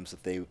role-playing games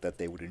that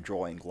they would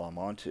enjoy and glom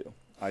onto.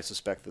 I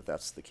suspect that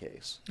that's the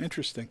case.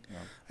 Interesting. Yeah.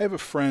 I have a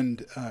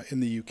friend in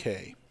the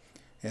UK,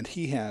 and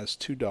he has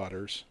two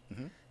daughters,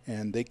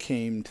 and they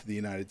came to the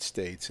United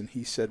States, and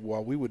he said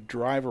while we would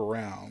drive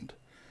around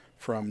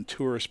from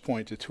tourist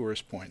point to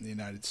tourist point in the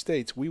United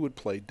States, we would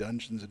play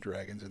Dungeons &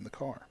 Dragons in the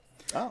car.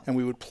 Oh. And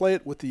we would play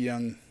it with the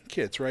young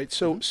kids, right?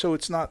 So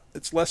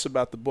it's less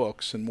about the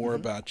books and more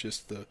about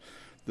just the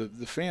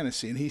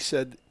fantasy. And he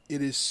said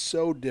it is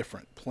so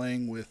different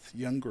playing with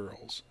young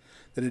girls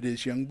than it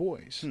is young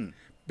boys.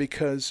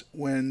 Because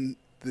when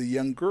the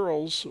young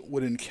girls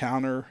would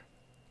encounter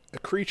a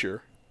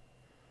creature,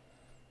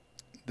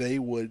 they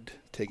would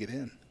take it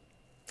in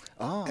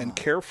and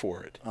care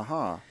for it.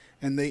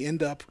 And they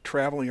end up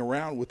traveling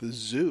around with a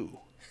zoo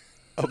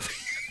of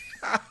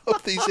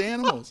these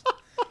animals.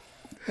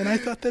 And I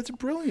thought that's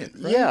brilliant,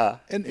 right? Yeah,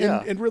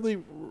 and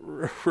really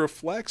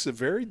reflects a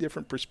very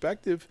different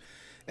perspective.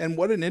 And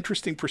what an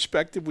interesting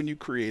perspective when you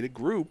create a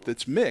group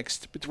that's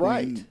mixed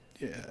between...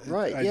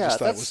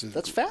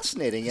 That's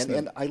fascinating,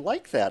 and I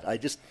like that.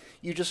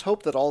 You just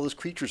hope that all those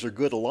creatures are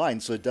good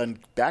aligned, so it doesn't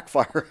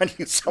backfire on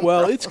you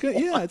somewhere. Well, it's going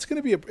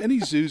to be any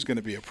zoo's going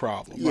to be a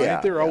problem,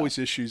 right? There are always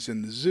issues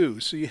in the zoo,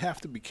 so you have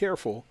to be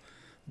careful.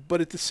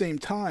 But at the same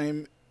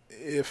time,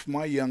 if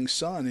my young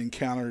son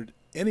encountered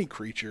any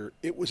creature,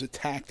 it was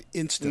attacked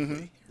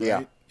instantly.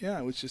 Right? Yeah,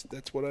 it was just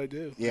that's what I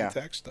do. I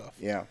attack stuff.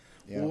 Yeah.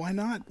 Well, why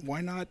not? Why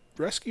not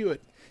rescue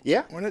it?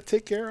 Yeah. Why not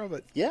take care of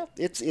it? Yeah,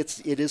 it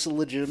is a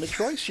legitimate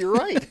choice. You're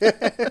right.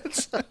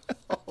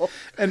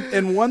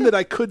 and one that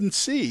I couldn't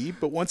see,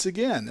 but once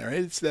again, right,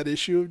 it's that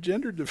issue of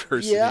gender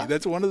diversity. Yeah.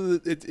 That's one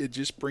of the. It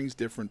just brings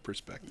different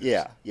perspectives.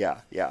 Yeah.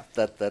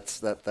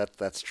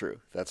 That's true.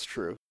 That's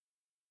true.